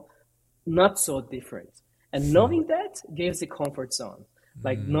all. Not so different. And knowing that gives the comfort zone.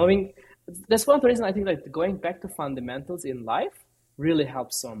 Like knowing, that's one of the reasons I think like going back to fundamentals in life really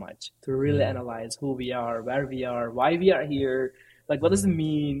helps so much to really analyze who we are, where we are, why we are here, like what does it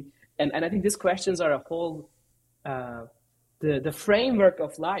mean? And I think these questions are a whole, the framework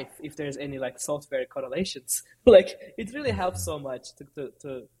of life, if there's any like software correlations. Like it really helps so much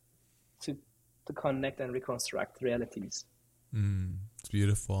to connect and reconstruct realities. It's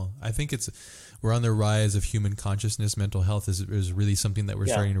beautiful. I think we're on the rise of human consciousness. Mental health is really something that we're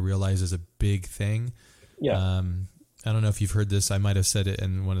starting to realize is a big thing. Yeah. I don't know if you've heard this. I might have said it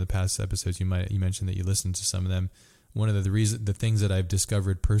in one of the past episodes. You mentioned that you listened to some of them. One of the things that I've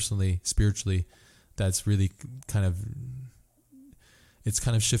discovered personally, spiritually, that's really it's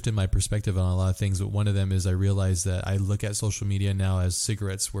kind of shifted my perspective on a lot of things. But one of them is I realized that I look at social media now as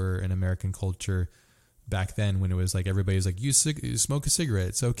cigarettes were in American culture back then, when it was like everybody's like, you smoke a cigarette,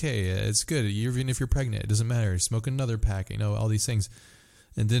 it's okay, it's good, even if you're pregnant, it doesn't matter, smoke another pack, all these things.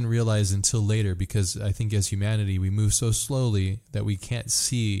 And didn't realize until later, because I think as humanity we move so slowly that we can't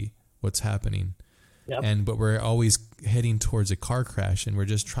see what's happening. Yep. But we're always heading towards a car crash, and we're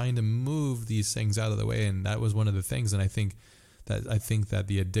just trying to move these things out of the way. And that was one of the things. And I think that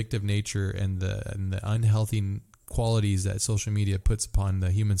the addictive nature and the unhealthy qualities that social media puts upon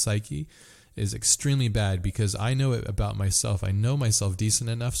the human psyche is extremely bad, because I know it about myself. I know myself decent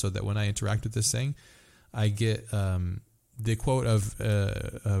enough so that when I interact with this thing, I get the quote of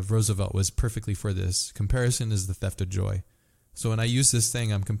Roosevelt was perfectly for this: comparison is the theft of joy. So when I use this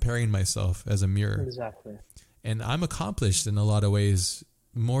thing, I'm comparing myself as a mirror. Exactly. And I'm accomplished in a lot of ways,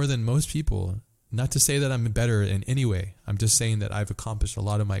 more than most people. Not to say that I'm better in any way. I'm just saying that I've accomplished a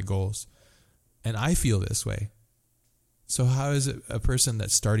lot of my goals. And I feel this way. So how is it a person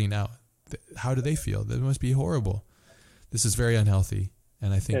that's starting out? How do they feel? That must be horrible. This is very unhealthy,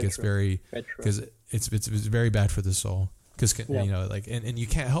 and I think it's very, because it's very bad for the soul. Because and you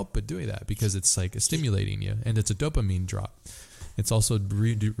can't help but doing that, because it's like stimulating you, and it's a dopamine drop. It's also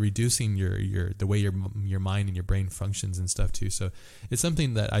reducing the way your mind and your brain functions and stuff too. So it's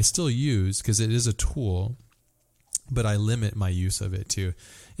something that I still use because it is a tool, but I limit my use of it too.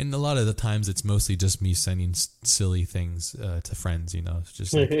 And a lot of the times it's mostly just me sending silly things to friends, It's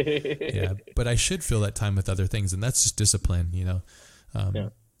just like, yeah. But I should fill that time with other things, and that's just discipline,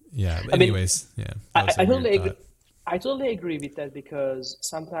 But anyways, I totally agree with that, because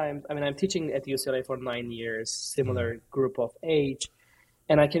sometimes, I'm teaching at UCLA for 9 years, similar group of age,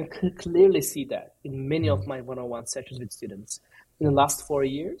 and I can clearly see that in many of my one-on-one sessions with students in the last 4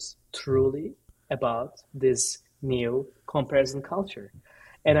 years, truly about this new comparison culture.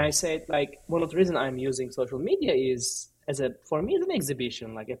 And I said, like, one of the reasons I'm using social media is for me, it's an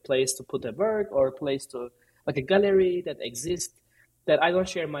exhibition, like a place to put a work, or a place to, like a gallery that exists, that I don't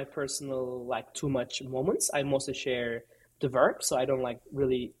share my personal, like, too much moments. I mostly share the work. So I don't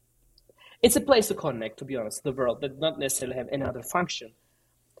really, it's a place to connect, to be honest, the world, but not necessarily have any other function.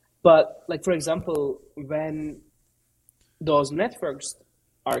 But like, for example, when those networks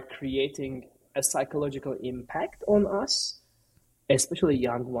are creating a psychological impact on us, especially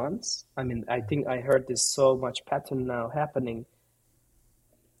young ones. I think I heard this so much pattern now happening.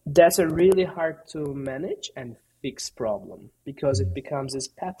 That's a really hard to manage and fix problem, because it becomes this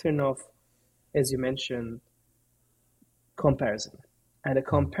pattern of, as you mentioned, comparison. And a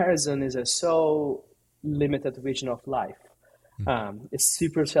comparison is a so limited vision of life. It's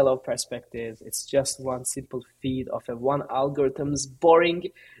super shallow perspectives. It's just one simple feed of a one algorithm's boring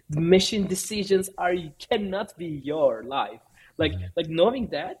machine decisions cannot be your life. Like knowing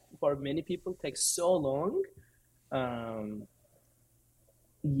that for many people takes so long.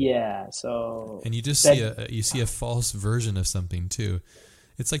 Yeah, so And you just that see a false version of something too.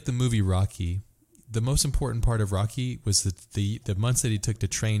 It's like the movie Rocky. The most important part of Rocky was the months that he took to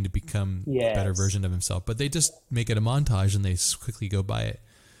train to become a better yes, version of himself. But they just make it a montage and they quickly go by it.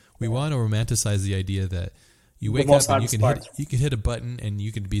 We want to romanticize the idea that you the wake most up and hardest part. you can hit a button and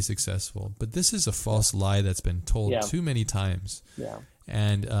you can be successful. But this is a false lie that's been told Yeah, too many times. yeah,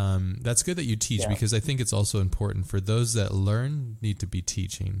 And that's good that you teach, yeah, because I think it's also important for those that learn need to be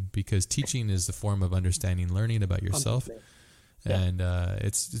teaching, because teaching is the form of understanding, learning about yourself. completely. Yeah. And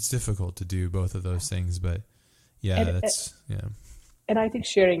it's difficult to do both of those things, but yeah, And yeah. and I think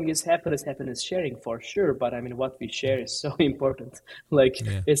sharing is happiness sharing for sure. But I mean, what we share is so important. Like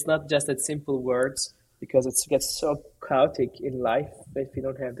Yeah. it's not just that simple words because it gets so chaotic in life if we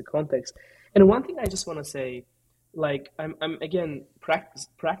don't have the context. And one thing I just want to say, like I'm again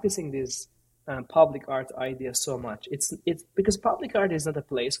practicing this public art idea so much. It's because public art is not a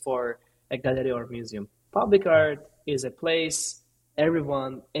place for a gallery or museum. Public art is a place,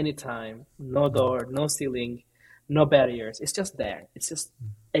 everyone, anytime, no door, no ceiling, no barriers. It's just there. It's just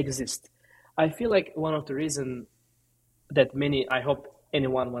exist. I feel like one of the reason that many, I hope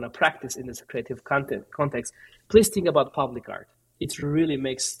anyone want to practice in this creative context, please think about public art. It really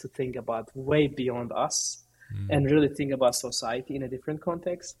makes to think about way beyond us and really think about society in a different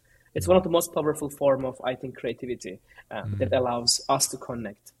context. It's one of the most powerful form of, I think, creativity that allows us to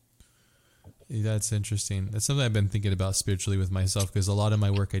connect. That's interesting. That's something I've been thinking about spiritually with myself, because a lot of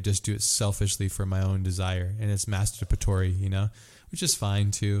my work, I just do it selfishly for my own desire, and it's masturbatory, which is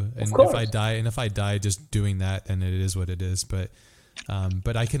fine too. And if I die just doing that, then it is what it is. But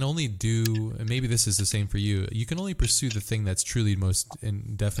I can only do, and maybe this is the same for you. You can only pursue the thing that's truly most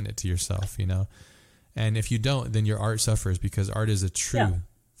definite to yourself, And if you don't, then your art suffers, because art is a true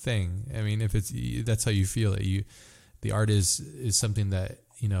thing. I mean, if that's how you feel it, the art is something that,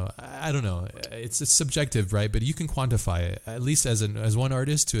 I don't know. It's subjective, right? But you can quantify it. At least as one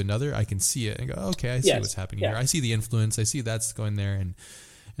artist to another, I can see it and go, okay, I see what's happening here. I see the influence. I see that's going there, and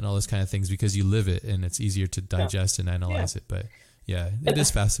all those kind of things, because you live it and it's easier to digest and analyze it. But yeah, it is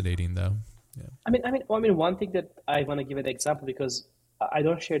fascinating though. Yeah. I mean, one thing that I want to give an example, because I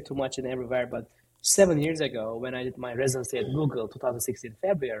don't share too much in everywhere, but 7 years ago when I did my residency at Google, 2016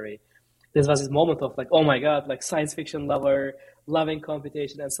 February, there was this moment of like, oh my God, like science fiction lover, loving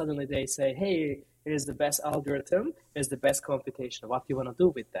computation, and suddenly they say, hey, here's the best algorithm, here's the best computation. What do you want to do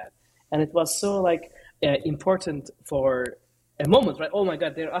with that? And it was so like important for a moment, right? Oh my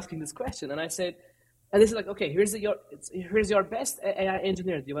God, they're asking this question, and I said, and they said like, okay, here's your best AI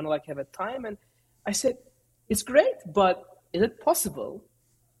engineer. Do you want to like have a time? And I said, it's great, but is it possible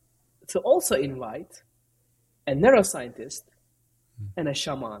to also invite a neuroscientist and a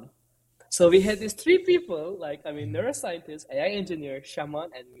shaman? So we had these three people, neuroscientist, AI engineer, shaman,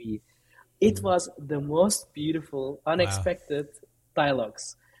 and me. It was the most beautiful, unexpected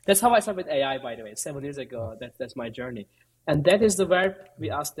dialogues. That's how I started with AI, by the way, 7 years ago. That's my journey. And that is where we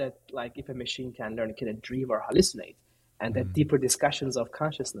asked that, like, if a machine can learn, can it dream or hallucinate? And that deeper discussions of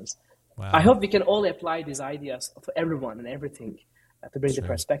consciousness. Wow. I hope we can all apply these ideas for everyone and everything to bring the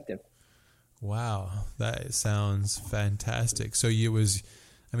perspective. Wow, that sounds fantastic. So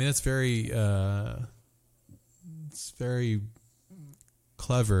that's very, it's very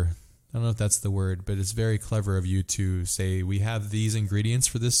clever. I don't know if that's the word, but it's very clever of you to say, we have these ingredients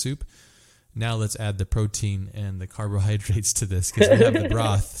for this soup. Now let's add the protein and the carbohydrates to this, because we have the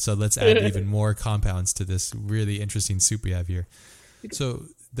broth. So let's add even more compounds to this really interesting soup we have here. So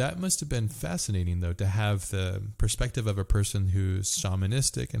that must have been fascinating, though, to have the perspective of a person who's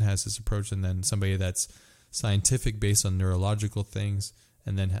shamanistic and has this approach, and then somebody that's scientific based on neurological things.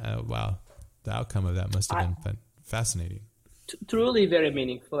 And then, the outcome of that must have been fascinating. Truly very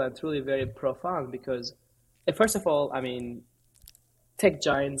meaningful and truly very profound, because first of all, I mean, tech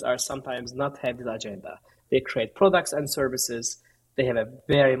giants are sometimes not have this agenda. They create products and services. They have a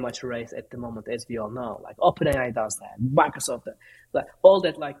very much race at the moment, as we all know. Like OpenAI does that, Microsoft, all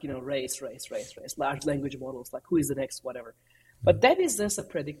that, race, large language models, like who is the next, whatever. But that is just a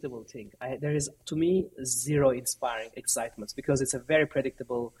predictable thing. There is, to me, zero inspiring excitement, because it's a very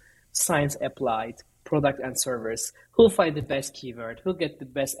predictable science applied product and service. Who'll find the best keyword? Who'll get the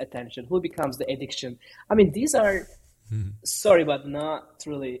best attention? Who becomes the addiction? I mean, these are, sorry, but not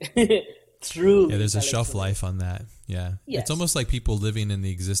truly. Truly. Yeah, there's a shelf life on that. Yeah. Yes. It's almost like people living in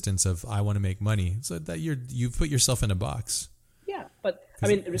the existence of, I want to make money. So that you've put yourself in a box. But I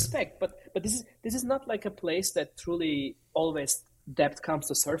mean, respect. But this is not like a place that truly always depth comes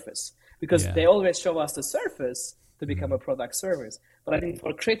to surface, because they always show us the surface to become a product service. But I think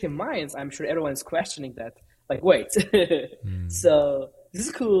for creative minds, I'm sure everyone's questioning that. Like, wait, so this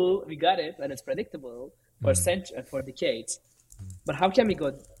is cool, we got it, and it's predictable for decades. But how can we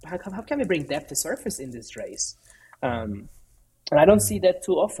go? How can we bring depth to surface in this race? And I don't see that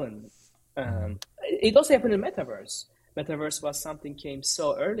too often. It also happened in metaverse. Metaverse was something came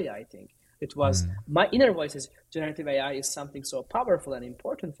so early. I think it was my inner voice is generative AI is something so powerful and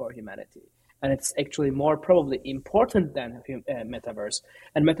important for humanity, and it's actually more probably important than metaverse.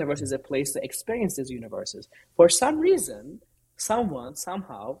 And metaverse is a place to experience these universes. For some reason, someone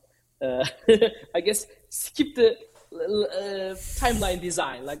somehow, I guess, skipped the timeline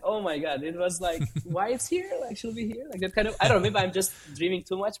design. Like, oh my god, it was like, why it's here? Like, should we here? Like that kind of. I don't know. Maybe I'm just dreaming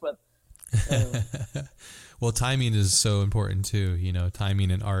too much, but. Well, timing is so important too. You know, timing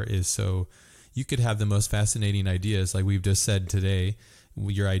in art is so. You could have the most fascinating ideas, like we've just said today.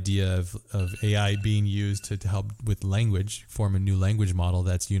 Your idea of AI being used to help with language, form a new language model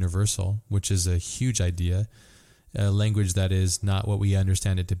that's universal, which is a huge idea. A language that is not what we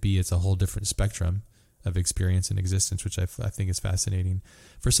understand it to be. It's a whole different spectrum of experience and existence, which I think is fascinating.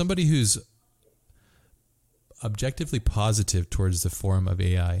 For somebody who's objectively positive towards the form of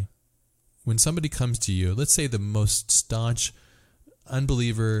AI, when somebody comes to you, let's say the most staunch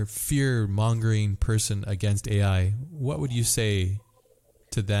unbeliever, fear-mongering person against AI, what would you say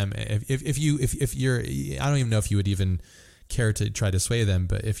to them? If you're, I don't even know if you would even care to try to sway them,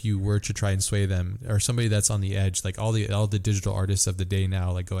 but if you were to try and sway them, or somebody that's on the edge, like all the digital artists of the day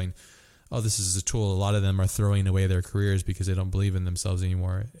now, like going, oh, this is a tool. A lot of them are throwing away their careers because they don't believe in themselves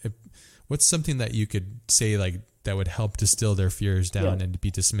anymore. What's something that you could say like that would help distill their fears down and be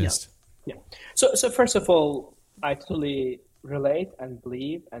dismissed? Yeah. So first of all, I totally relate and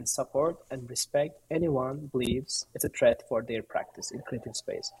believe and support and respect anyone believes it's a threat for their practice in creative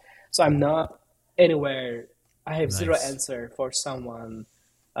space. So I'm not anywhere. I have zero answer for someone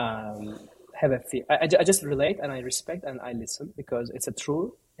have a fear. I just relate and I respect and I listen because it's a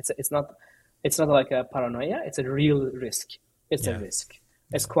true. It's not like a paranoia. It's a real risk. It's a risk.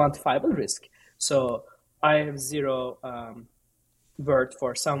 It's quantifiable risk. So I have zero word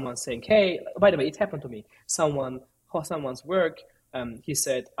for someone saying, hey, by the way, it happened to me. Someone's work, he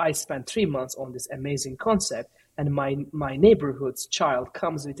said, I spent 3 months on this amazing concept, and my neighborhood's child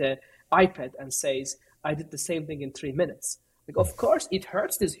comes with an iPad and says, I did the same thing in 3 minutes. Like, of course, it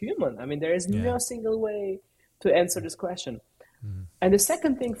hurts this human. I mean, there is no single way to answer this question. And the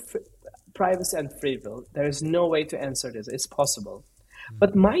second thing, privacy and free will, there is no way to answer this. It's possible.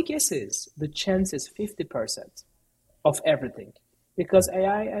 But my guess is the chance is 50% of everything. Because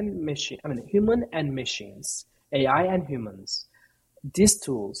AI and human and machines, AI and humans, these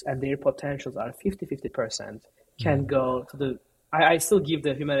tools and their potentials are 50% can go to the, I still give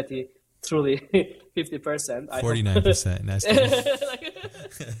the humanity truly 50%. 49%. Nice.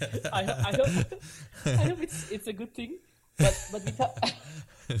 I hope it's a good thing. But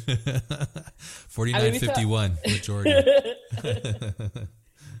 49-51 majority.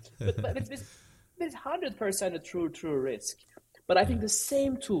 but it's 100% a true risk. But I think the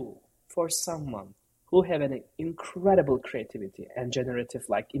same tool for someone who have an incredible creativity and generative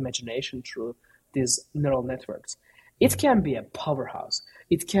imagination through these neural networks, it can be a powerhouse.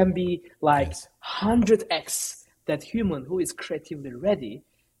 It can be 100x that human who is creatively ready.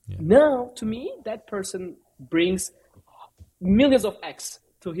 Now, to me, that person brings millions of x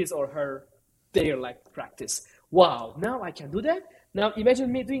to his or her their practice. Wow, now I can do that. Now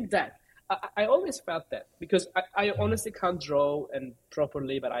imagine me doing that. I always felt that because I honestly can't draw and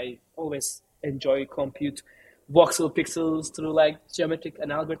properly, but I always enjoy compute voxel pixels through geometric and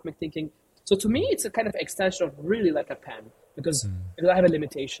algorithmic thinking. So to me, it's a kind of extension of really a pen because I have a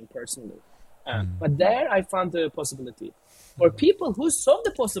limitation personally. But there I found the possibility for people who saw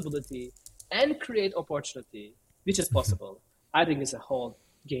the possibility and create opportunity, which is possible. I think it's a whole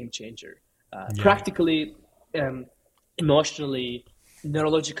game changer. Practically, emotionally,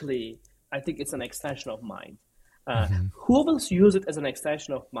 neurologically, I think it's an extension of mind. Who will use it as an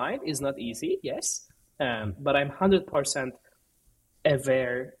extension of mind is not easy, yes. But I'm 100%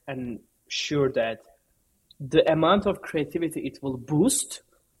 aware and sure that the amount of creativity it will boost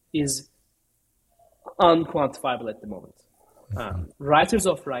is unquantifiable at the moment. Writers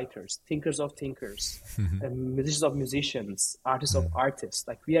of writers, thinkers of thinkers, musicians of musicians, artists of artists.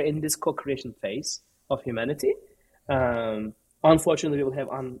 We are in this co-creation phase of humanity. Unfortunately, we will have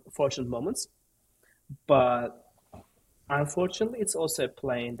unfortunate moments, but unfortunately, it's also a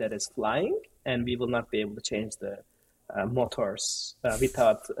plane that is flying, and we will not be able to change the motors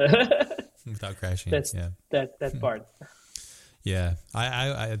without without crashing. that's Yeah. that part. Yeah.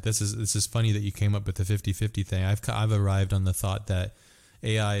 I this is funny that you came up with the 50-50 thing. I've arrived on the thought that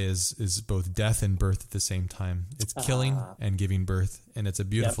AI is both death and birth at the same time. It's killing and giving birth, and it's a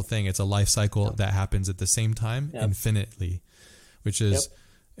beautiful thing. It's a life cycle that happens at the same time infinitely, which is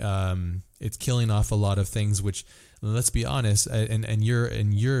it's killing off a lot of things, which, let's be honest, and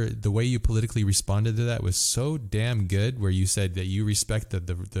your the way you politically responded to that was so damn good, where you said that you respect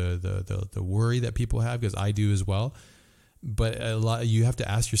the worry that people have, because I do as well. But you have to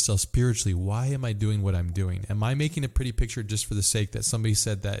ask yourself spiritually, why am I doing what I'm doing? Am I making a pretty picture just for the sake that somebody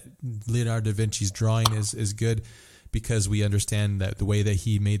said that Leonardo da Vinci's drawing is good, because we understand that the way that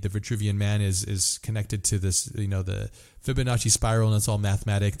he made the Vitruvian Man is connected to this, the Fibonacci spiral, and it's all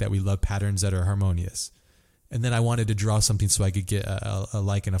mathematic, that we love patterns that are harmonious. And then I wanted to draw something so I could get a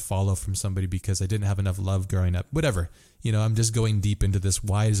like and a follow from somebody because I didn't have enough love growing up. Whatever. I'm just going deep into this.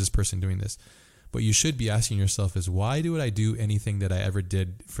 Why is this person doing this? What you should be asking yourself is, why do I do anything that I ever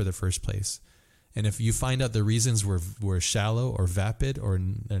did for the first place? And if you find out the reasons were shallow or vapid or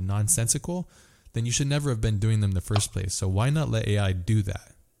nonsensical, then you should never have been doing them in the first place. So why not let AI do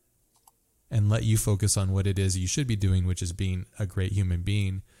that and let you focus on what it is you should be doing, which is being a great human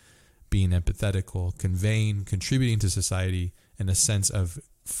being, being empathetical, conveying, contributing to society, and a sense of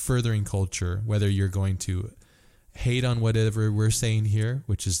furthering culture, whether you're going to hate on whatever we're saying here,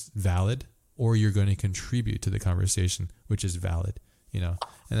 which is valid, or you're going to contribute to the conversation, which is valid, And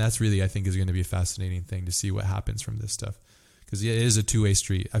that's really, I think, is going to be a fascinating thing to see what happens from this stuff. Because it is a two-way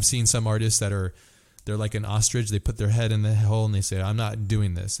street. I've seen some artists they're like an ostrich. They put their head in the hole and they say, I'm not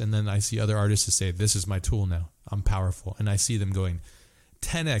doing this. And then I see other artists who say, this is my tool now. I'm powerful. And I see them going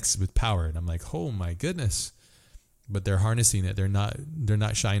 10x with power. And I'm like, oh my goodness. But they're harnessing it. They're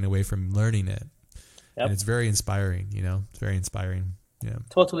not shying away from learning it. Yep. And it's very inspiring, It's very inspiring. Yeah.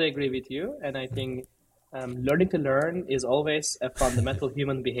 Totally agree with you. And I think learning to learn is always a fundamental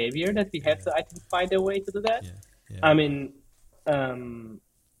human behavior that we have to, I think, find a way to do that. Yeah. I mean, and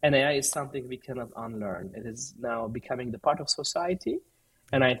AI is something we cannot unlearn. It is now becoming the part of society.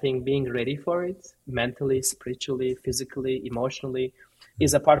 And I think being ready for it mentally, spiritually, physically, emotionally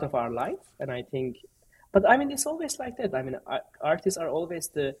is a part of our life. And I think, but I mean, it's always like that. I mean, artists are always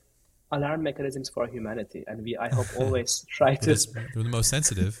the alarm mechanisms for humanity, and I hope always try to. We're the most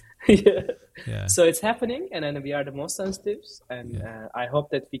sensitive. Yeah. So it's happening, and then we are the most sensitive, and I hope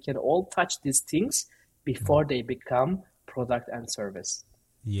that we can all touch these things before they become product and service.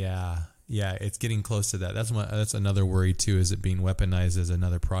 Yeah, it's getting close to that. That's another worry too. Is it being weaponized as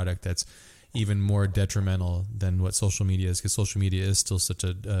another product that's even more detrimental than what social media is? Because social media is still such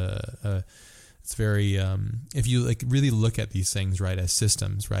it's very, if you really look at these things, right, as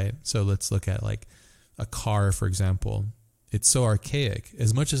systems, right? So let's look at like a car, for example. It's so archaic.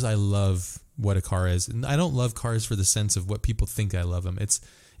 As much as I love what a car is, and I don't love cars for the sense of what people think I love them. It's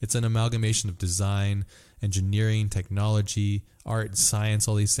an amalgamation of design, engineering, technology, art, science,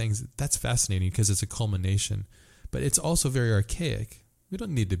 all these things. That's fascinating because it's a culmination. But it's also very archaic. We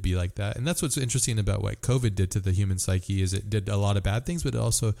don't need to be like that. And that's what's interesting about what COVID did to the human psyche, is it did a lot of bad things, but it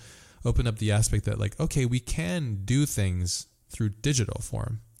also open up the aspect that okay, we can do things through digital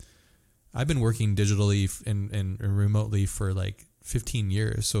form. I've been working digitally and remotely for 15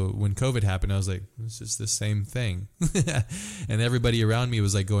 years. So when COVID happened, I was like, this is the same thing. And everybody around me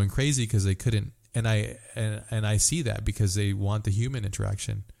was going crazy because they couldn't. And I see that because they want the human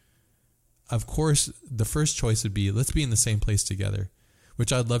interaction. Of course, the first choice would be, let's be in the same place together,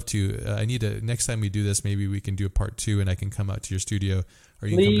 which I'd love to. Next time we do this, maybe we can do a part 2 and I can come out to your studio, or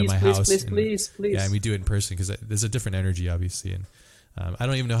you can come to my house. Please. Yeah, and we do it in person because there's a different energy, obviously. And I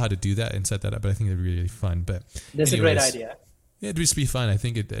don't even know how to do that and set that up, but I think it'd be really fun. But that's a great idea. Yeah, it'd just be fun. I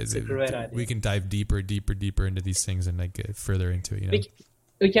think it's a great idea. We can dive deeper into these things and get further into it.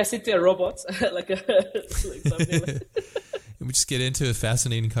 We can sit there robots like something. We just get into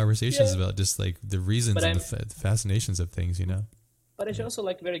fascinating conversations about just the reasons and the fascinations of things, But I'm also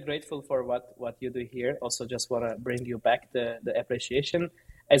very grateful for what you do here. Also, just want to bring you back the appreciation.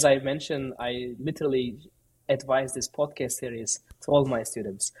 As I mentioned, I literally advise this podcast series to all my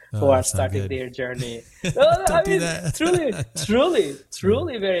students who are starting their journey. Truly,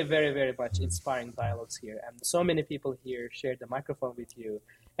 very, very, very much inspiring dialogues here. And so many people here share the microphone with you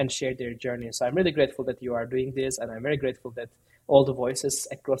and share their journey. So I'm really grateful that you are doing this, and I'm very grateful that all the voices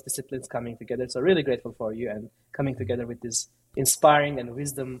across disciplines coming together. So really grateful for you and coming together with this inspiring and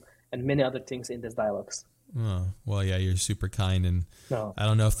wisdom and many other things in these dialogues. Oh, well, yeah, you're super kind, and No. I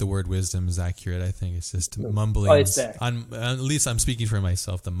don't know if the word wisdom is accurate. I think it's just Oh, mumblings. it's there. At least I'm speaking for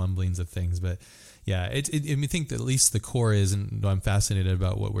myself, the mumblings of things. But yeah, I think that at least the core is, and I'm fascinated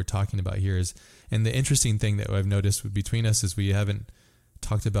about what we're talking about here is, and the interesting thing that I've noticed between us is we haven't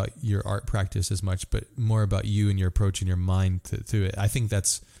talked about your art practice as much, but more about you and your approach and your mind to it. I think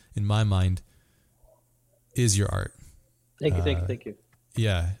that's, in my mind, is your art. Thank you.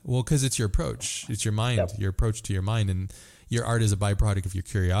 Yeah, well, because it's your approach, it's your mind, Yep. your approach to your mind, and your art is a byproduct of your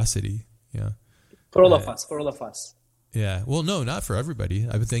curiosity. Yeah, For all of us. yeah. Well, no, not for everybody,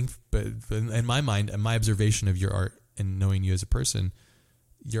 I would think, but in my mind, and my observation of your art and knowing you as a person,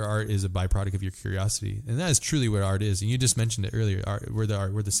 your art is a byproduct of your curiosity, and that is truly what art is. And you just mentioned it earlier. We're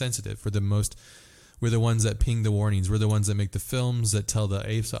the sensitive. We're the ones that ping the warnings. We're the ones that make the films that tell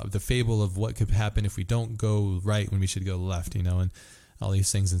the fable of what could happen if we don't go right when we should go left. And all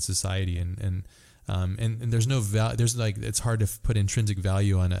these things in society, and there's no value. There's it's hard to put intrinsic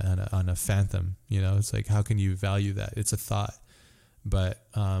value on a phantom. It's like, how can you value that? It's a thought. But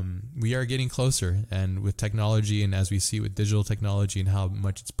we are getting closer, and with technology, and as we see with digital technology and how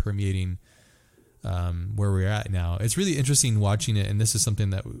much it's permeating where we're at now, it's really interesting watching it. And this is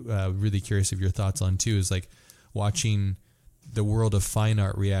something that really curious of your thoughts on too, is like watching the world of fine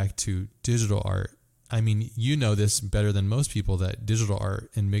art react to digital art. I mean, this better than most people, that digital art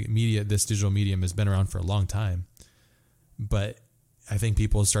and media, this digital medium has been around for a long time. But I think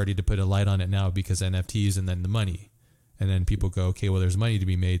people are starting to put a light on it now because NFTs and then the money. And then people go, okay, well, there's money to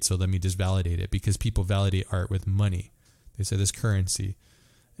be made, so let me just validate it, because people validate art with money. They say this currency.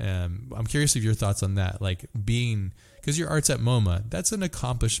 I'm curious of your thoughts on that. Like because your art's at MoMA, that's an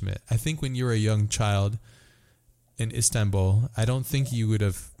accomplishment. I think when you were a young child in Istanbul, I don't think you would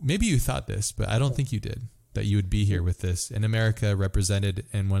have, maybe you thought this, but I don't think you did, that you would be here with this in America, represented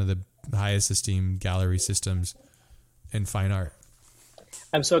in one of the highest esteemed gallery systems in fine art.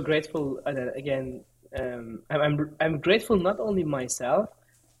 I'm so grateful. Again, I'm grateful not only myself,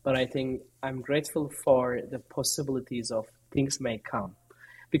 but I think I'm grateful for the possibilities of things may come,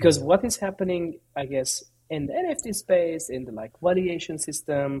 because what is happening, I guess, in the NFT space, in the valuation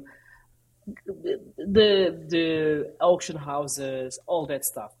system, the auction houses, all that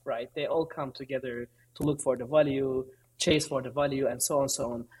stuff, right? They all come together to look for the value, chase for the value, and so on and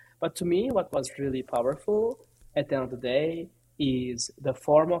so on. But to me, what was really powerful at the end of the day is the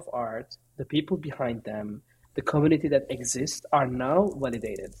form of art, the people behind them, the community that exists are now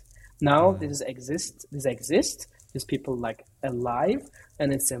validated. Now this exists, these people alive,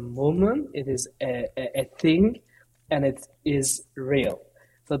 and it's a movement, it is a thing, and it is real.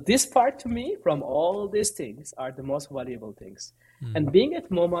 So this part to me, from all these things, are the most valuable things. And being at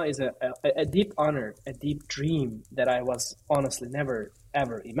MoMA is a deep honor, a deep dream that I was honestly never,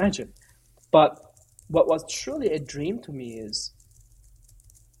 ever imagined. But what was truly a dream to me is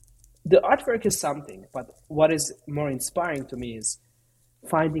the artwork is something, but what is more inspiring to me is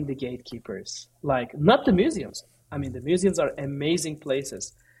finding the gatekeepers, not the museums. I mean, the museums are amazing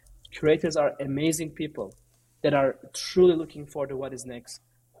places. Curators are amazing people that are truly looking for the what is next,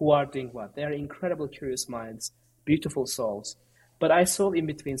 who are doing what. They are incredible, curious minds, beautiful souls. But I saw in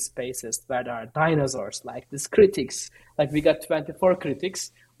between spaces where there are dinosaurs, like these critics. We got 24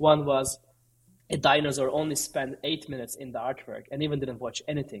 critics. One was a dinosaur, only spent 8 minutes in the artwork and even didn't watch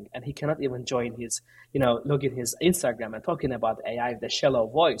anything. And he cannot even join his, log in his Instagram and talking about AI with a shallow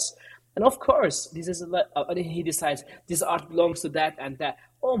voice. And of course, he decides this art belongs to that and that.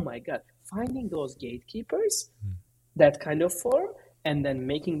 Oh my God, finding those gatekeepers, that kind of form, and then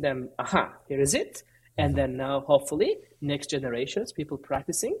making them, here is it. And then now, hopefully, next generations, people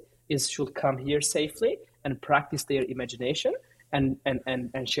practicing, should come here safely and practice their imagination and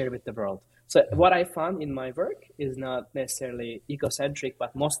share with the world. So what I found in my work is not necessarily egocentric,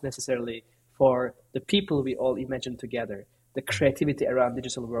 but most necessarily for the people we all imagine together. The creativity around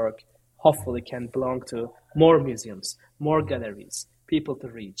digital work hopefully can belong to more museums, more galleries, people to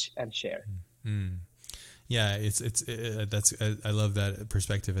reach and share. Yeah, I love that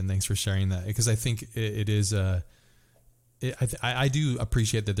perspective, and thanks for sharing that, because I think it is I do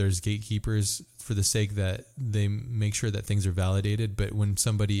appreciate that there's gatekeepers for the sake that they make sure that things are validated. But when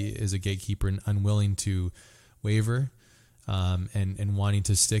somebody is a gatekeeper and unwilling to waver and wanting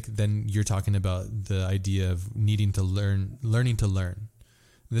to stick, then you're talking about the idea of learning to learn.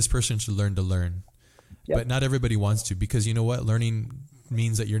 This person should learn to learn. Yep. But not everybody wants to, because you know what? Learning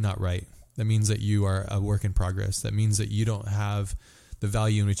means that you're not right. That means that you are a work in progress. That means that you don't have the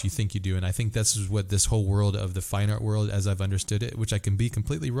value in which you think you do. And I think this is what this whole world of the fine art world, as I've understood it, which I can be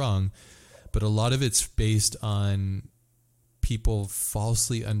completely wrong, but a lot of it's based on people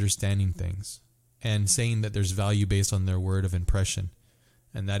falsely understanding things. and saying that there's value based on their word of impression.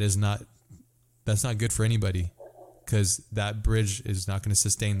 And that's not good for anybody, because that bridge is not going to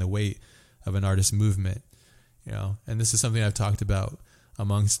sustain the weight of an artist movement, you know. And this is something I've talked about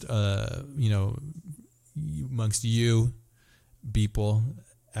amongst you people.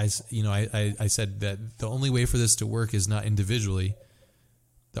 As you know, I said that the only way for this to work is not individually.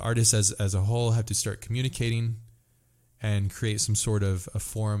 The artists as a whole have to start communicating and create some sort of a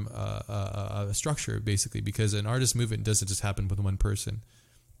form, a structure, basically, because an artist movement doesn't just happen with one person.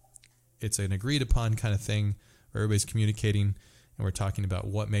 It's an agreed upon kind of thing where everybody's communicating and we're talking about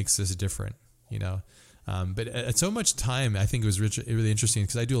what makes this different, you know. But at so much time, I think it was really interesting,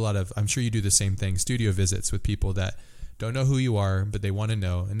 because I do a lot of, I'm sure you do the same thing, studio visits with people that don't know who you are, but they want to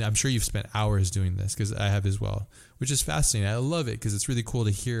know. And I'm sure you've spent hours doing this, because I have as well, which is fascinating. I love it because it's really cool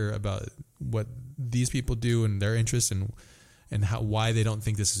to hear about what these people do and their interests, and why they don't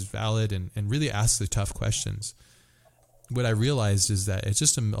think this is valid, and really ask the tough questions. What I realized is that it's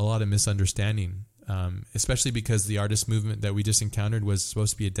just a lot of misunderstanding, especially because the artist movement that we just encountered was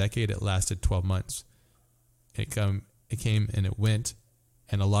supposed to be a decade. It lasted 12 months. It came and it went,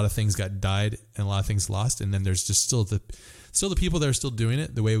 and a lot of things died and a lot of things lost. And then there's just still the people that are still doing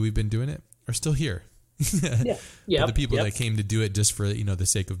it the way we've been doing it are still here. Yeah. But the people that came to do it just for, you know, the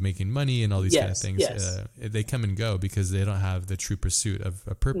sake of making money and all these kind of things, they come and go because they don't have the true pursuit of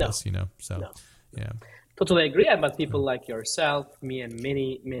a purpose, you know? So, yeah. Totally agree. But people like yourself, me, and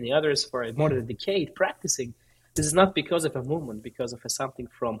many, many others for more than a decade practicing, this is not because of a movement, because of something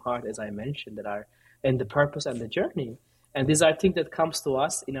from heart, as I mentioned, that are in the purpose and the journey. And these are things that comes to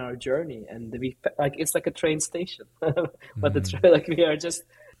us in our journey, and it's like a train station. But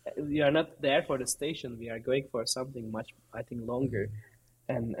we are not there for the station. We are going for something much, I think, longer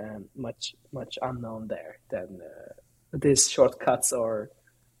and much unknown there than these shortcuts or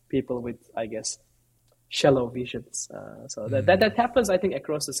people with, I guess, shallow visions. So that happens, I think,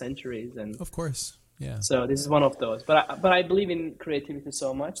 across the centuries. And of course, yeah. So this is one of those. But I believe in creativity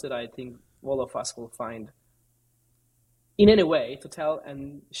so much that I think all of us will find in any way to tell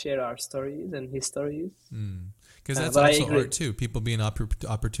and share our stories and histories. Because that's also art too. People being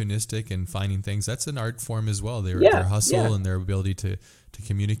opportunistic and finding things, that's an art form as well. Their hustle and their ability to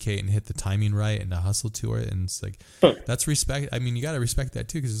communicate and hit the timing right and to hustle to it. And it's like, that's respect. I mean, you got to respect that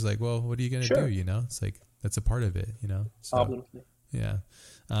too, because it's like, well, what are you going to do? You know, it's like, that's a part of it, you know? So, obviously. Yeah.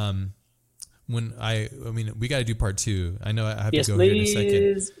 We got to do part 2. I know I have to go here in a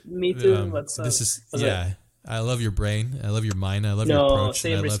second. Me too. I love your brain. I love your mind. I love your approach.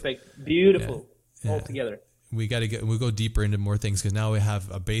 Same respect. Beautiful. All together. We'll go deeper into more things, because now we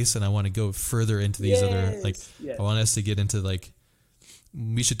have a base, and I want to go further into these other, I want us to get into,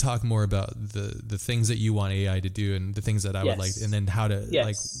 we should talk more about the things that you want AI to do and the things that I would like, and then how to,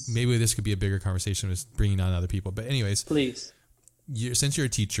 maybe this could be a bigger conversation with bringing on other people. But anyways, please. Since you're a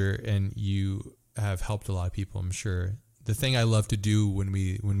teacher and you have helped a lot of people, I'm sure, the thing I love to do when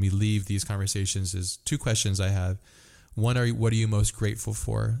we leave these conversations is 2 questions I have. One, what are you most grateful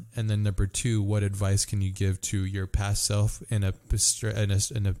for? And then number 2, what advice can you give to your past self in a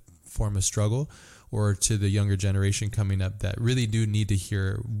form of struggle, or to the younger generation coming up that really do need to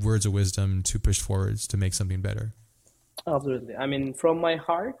hear words of wisdom to push forwards to make something better? Absolutely. I mean, from my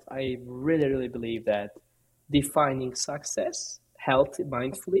heart, I really, really believe that defining success healthy,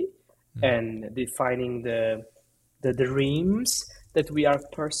 mindfully, and defining the dreams that we are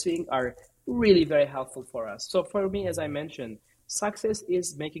pursuing are really very helpful for us. So for me, as I mentioned, success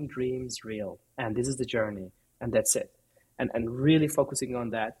is making dreams real, and this is the journey, and that's it. And really focusing on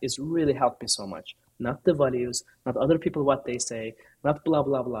that is really helped me so much. Not the values, not other people what they say, not blah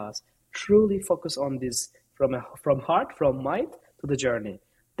blah blahs. Truly focus on this from heart, from mind to the journey.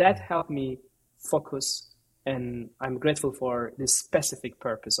 That helped me focus, and I'm grateful for this specific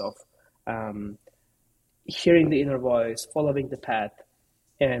purpose of hearing the inner voice, following the path,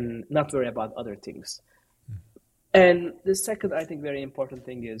 and not worry about other things. And the second, I think, very important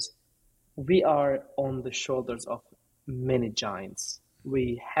thing is we are on the shoulders of many giants.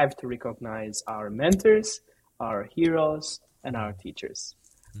 We have to recognize our mentors, our heroes, and our teachers.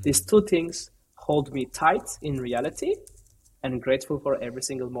 These 2 things hold me tight in reality, and grateful for every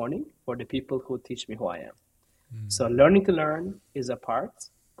single morning for the people who teach me who I am. So learning to learn is a part,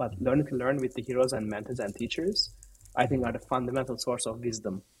 but learning to learn with the heroes and mentors and teachers, I think, are the fundamental source of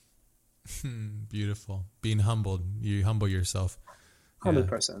wisdom. Beautiful. Being humbled. You humble yourself.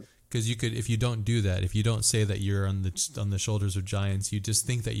 100%. Because you could, if you don't do that, if you don't say that you're on the shoulders of giants, you just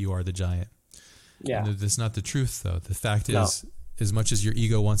think that you are the giant. Yeah. And that's not the truth, though. The fact is, as much as your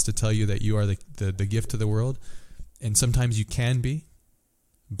ego wants to tell you that you are the gift to the world, and sometimes you can be,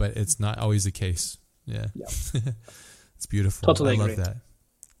 but it's not always the case. Yeah. It's beautiful. Totally I agree. love that.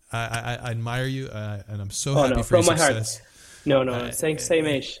 I admire you, and I'm so happy for from your my success. Heart. Same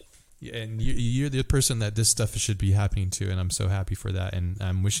age. And you're the person that this stuff should be happening to, and I'm so happy for that. And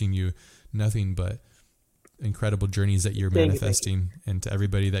I'm wishing you nothing but incredible journeys that you're manifesting, and to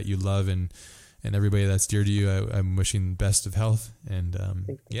everybody that you love and everybody that's dear to you, I'm wishing best of health. And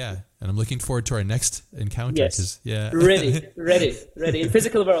and I'm looking forward to our next encounter. Yes. Ready in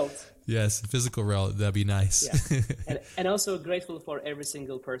physical world. Yes, physical realm. That'd be nice. Yeah. And also grateful for every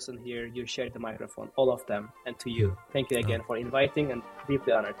single person here. You shared the microphone, all of them, and to you. Thank you again for inviting, and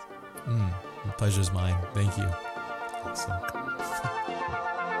deeply honored. The pleasure's mine. Thank you. Awesome.